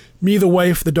 Me, the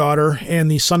wife, the daughter,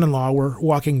 and the son-in-law were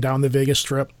walking down the Vegas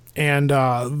Strip. And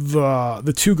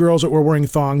the two girls that were wearing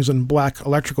thongs and black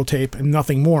electrical tape and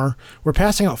nothing more were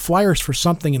passing out flyers for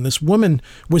something, and this woman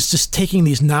was just taking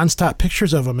these nonstop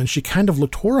pictures of them, and she kind of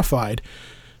looked horrified.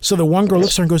 So the one girl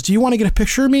looks at her and goes, "Do you want to get a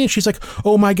picture of me?" And she's like,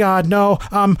 "Oh my God, no.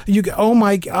 And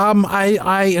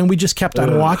we just kept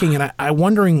on walking, and I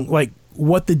wondering like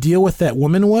what the deal with that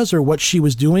woman was or what she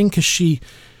was doing, because she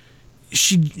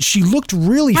looked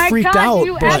really freaked out.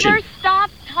 Do you ever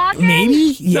stop talking?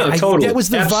 Maybe, yeah. No, totally. That was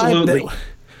the Absolutely. vibe.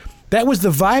 That was the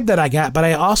vibe that I got, but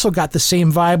I also got the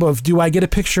same vibe of, do I get a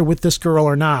picture with this girl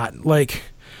or not? Like,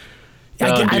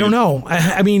 I don't know.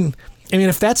 I mean,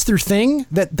 if that's their thing,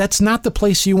 that's not the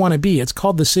place you want to be. It's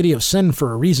called the City of Sin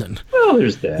for a reason. Well,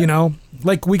 there's that. You know,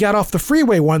 like we got off the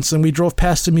freeway once and we drove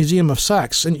past the Museum of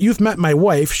Sex, and you've met my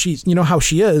wife. She's, you know how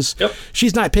she is. Yep.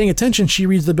 She's not paying attention. She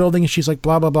reads the building and she's like,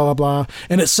 blah, blah, blah, blah, blah.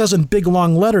 And it says in big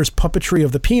long letters, puppetry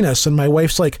of the penis. And my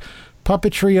wife's like,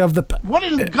 puppetry of the... What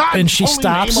is God's and she holy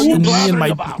stops, name are you and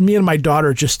blabbering about? me and my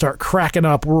daughter just start cracking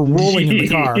up. We're rolling in the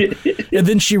car. And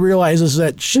then she realizes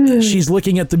that she's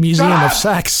looking at the Museum of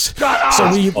Sex.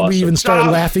 So we even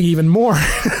started laughing even more.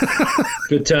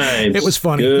 Good times. It was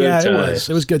funny. Good times.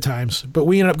 It was good times. But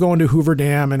we ended up going to Hoover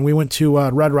Dam, and we went to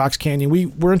Red Rocks Canyon. We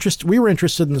were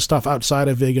interested in the stuff outside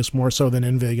of Vegas more so than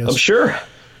in Vegas. I'm sure.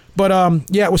 But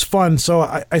yeah, it was fun. So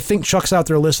I think Chuck's out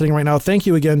there listening right now. Thank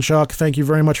you again, Chuck. Thank you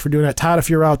very much for doing that. Todd, if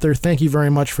you're out there, thank you very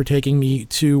much for taking me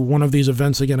to one of these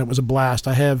events again. It was a blast.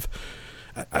 I have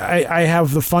the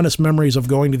funnest memories of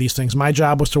going to these things. My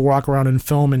job was to walk around and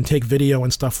film and take video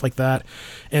and stuff like that.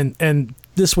 And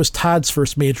this was Todd's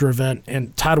first major event,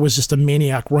 and Todd was just a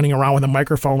maniac running around with a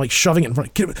microphone, like shoving it in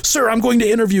front. Sir, I'm going to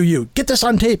interview you. Get this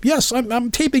on tape. Yes,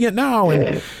 I'm taping it now.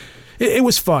 And it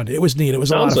was fun. It was neat. It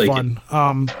was a lot of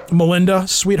fun. Melinda,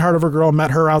 sweetheart of a girl,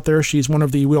 met her out there. She's one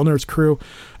of the Wheel Nerds crew.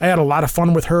 I had a lot of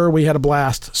fun with her. We had a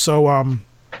blast. So,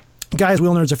 guys,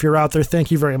 Wheel Nerds, if you're out there, thank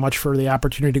you very much for the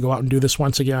opportunity to go out and do this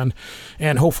once again.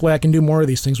 And hopefully I can do more of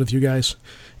these things with you guys.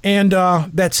 And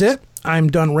that's it. I'm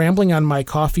done rambling on my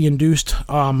coffee-induced,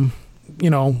 running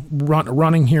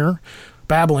here,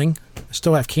 babbling. I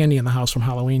still have candy in the house from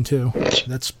Halloween, too.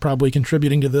 That's probably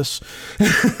contributing to this.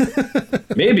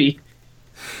 Maybe.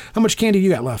 How much candy you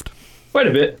got left? Quite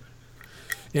a bit.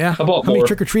 Yeah? How about How many more?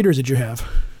 trick-or-treaters did you have?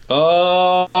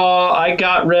 I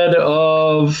got rid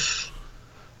of,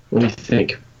 what do you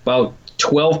think, about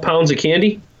 12 pounds of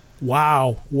candy.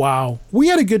 Wow. We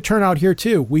had a good turnout here,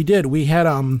 too. We did. We had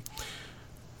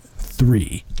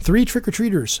three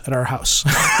trick-or-treaters at our house.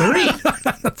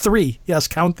 Three. Yes,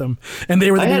 count them. And they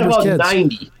were the neighbors' kids. I had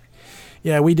about 90.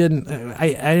 Yeah, we didn't. I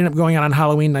ended up going out on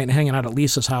Halloween night and hanging out at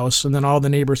Lisa's house, and then all the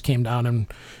neighbors came down, and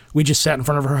we just sat in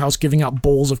front of her house giving out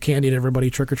bowls of candy to everybody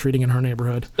trick-or-treating in her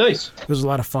neighborhood. Nice. It was a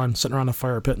lot of fun, sitting around the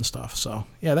fire pit and stuff. So,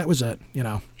 yeah, that was it,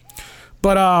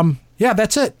 But, yeah,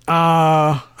 that's it.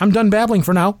 I'm done babbling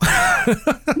for now.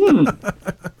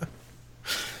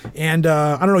 And,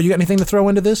 I don't know, you got anything to throw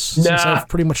into this? Nah. Since I've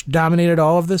pretty much dominated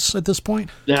all of this at this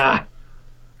point? Nah.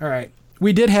 All right.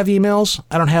 We did have emails.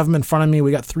 I don't have them in front of me. We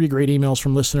got 3 great emails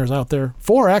from listeners out there.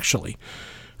 4, actually.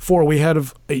 4. We had a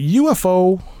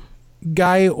UFO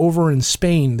guy over in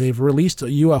Spain. They've released a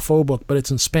UFO book, but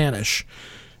it's in Spanish.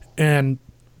 And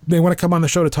they want to come on the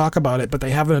show to talk about it, but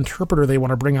they have an interpreter they want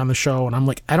to bring on the show. And I'm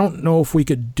like, I don't know if we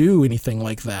could do anything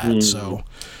like that. So,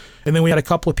 and then we had a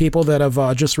couple of people that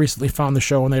have just recently found the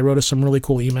show, and they wrote us some really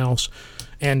cool emails.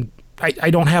 And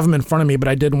I don't have them in front of me, but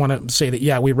I did want to say that,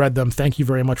 yeah, we read them. Thank you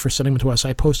very much for sending them to us.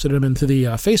 I posted them into the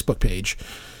Facebook page.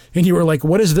 And you were like,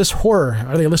 what is this horror?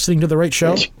 Are they listening to the right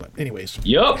show? But anyways.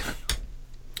 Yup.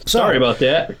 Sorry about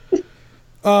that.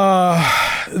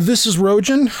 This is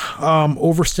Rojan,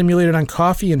 overstimulated on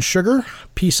coffee and sugar.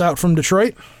 Peace out from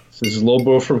Detroit. This is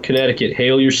Lobo from Connecticut.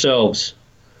 Hail yourselves.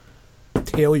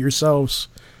 Hail yourselves.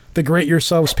 The great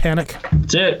yourselves panic.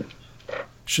 That's it.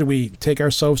 Should we take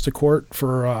ourselves to court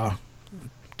for...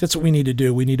 That's what we need to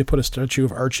do. We need to put a statue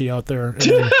of Archie out there.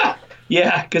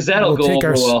 Yeah, because that'll go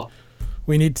over well.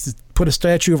 We need to put a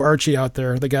statue of Archie out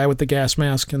there, the guy with the gas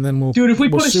mask, and then we'll... Dude, if we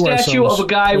put a sue statue ourselves. of a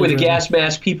guy with a gas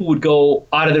mask, people would go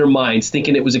out of their minds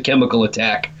thinking it was a chemical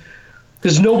attack.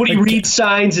 Because nobody reads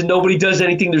signs and nobody does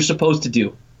anything they're supposed to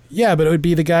do. Yeah, but it would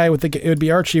be the guy with it would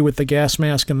be Archie with the gas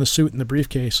mask and the suit and the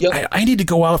briefcase. Yep. I need to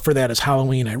go out for that as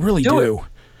Halloween. I really do.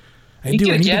 I do.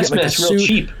 You get a gas mask real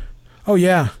cheap. Oh,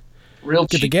 yeah. Real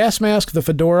Get cheap. the gas mask, the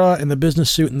fedora, and the business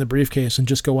suit and the briefcase and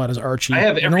just go out as Archie. I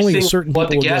have And only everything certain but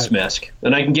the people will gas get it. mask,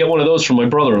 and I can get one of those from my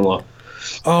brother-in-law.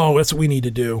 Oh, that's what we need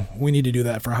to do. We need to do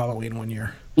that for Halloween one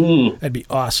year. That'd be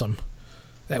awesome.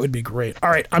 That would be great. All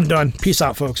right, I'm done. Peace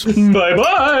out, folks.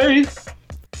 Bye-bye.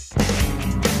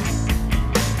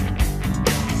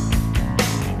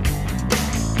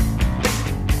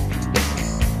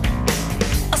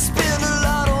 I spend a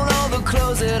lot on all the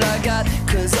clothes that I got,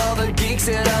 'cause all the geeks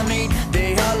that I meet,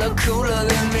 they all look cooler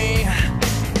than me.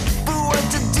 But what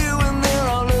to do when they're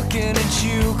all looking at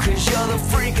you, 'cause you're the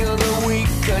freak of the week,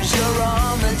 'cause you're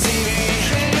on the TV.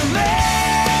 Can you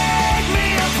make me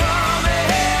a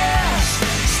promise?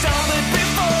 Stop it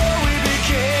before we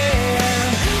begin.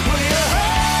 Will you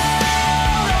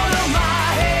hold on to my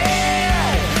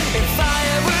hand if I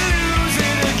ever lose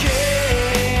it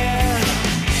again?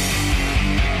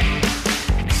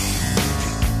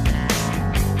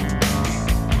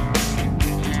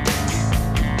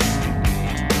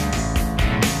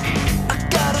 I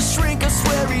got a shrink, I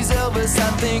swear he's Elvis, I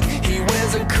think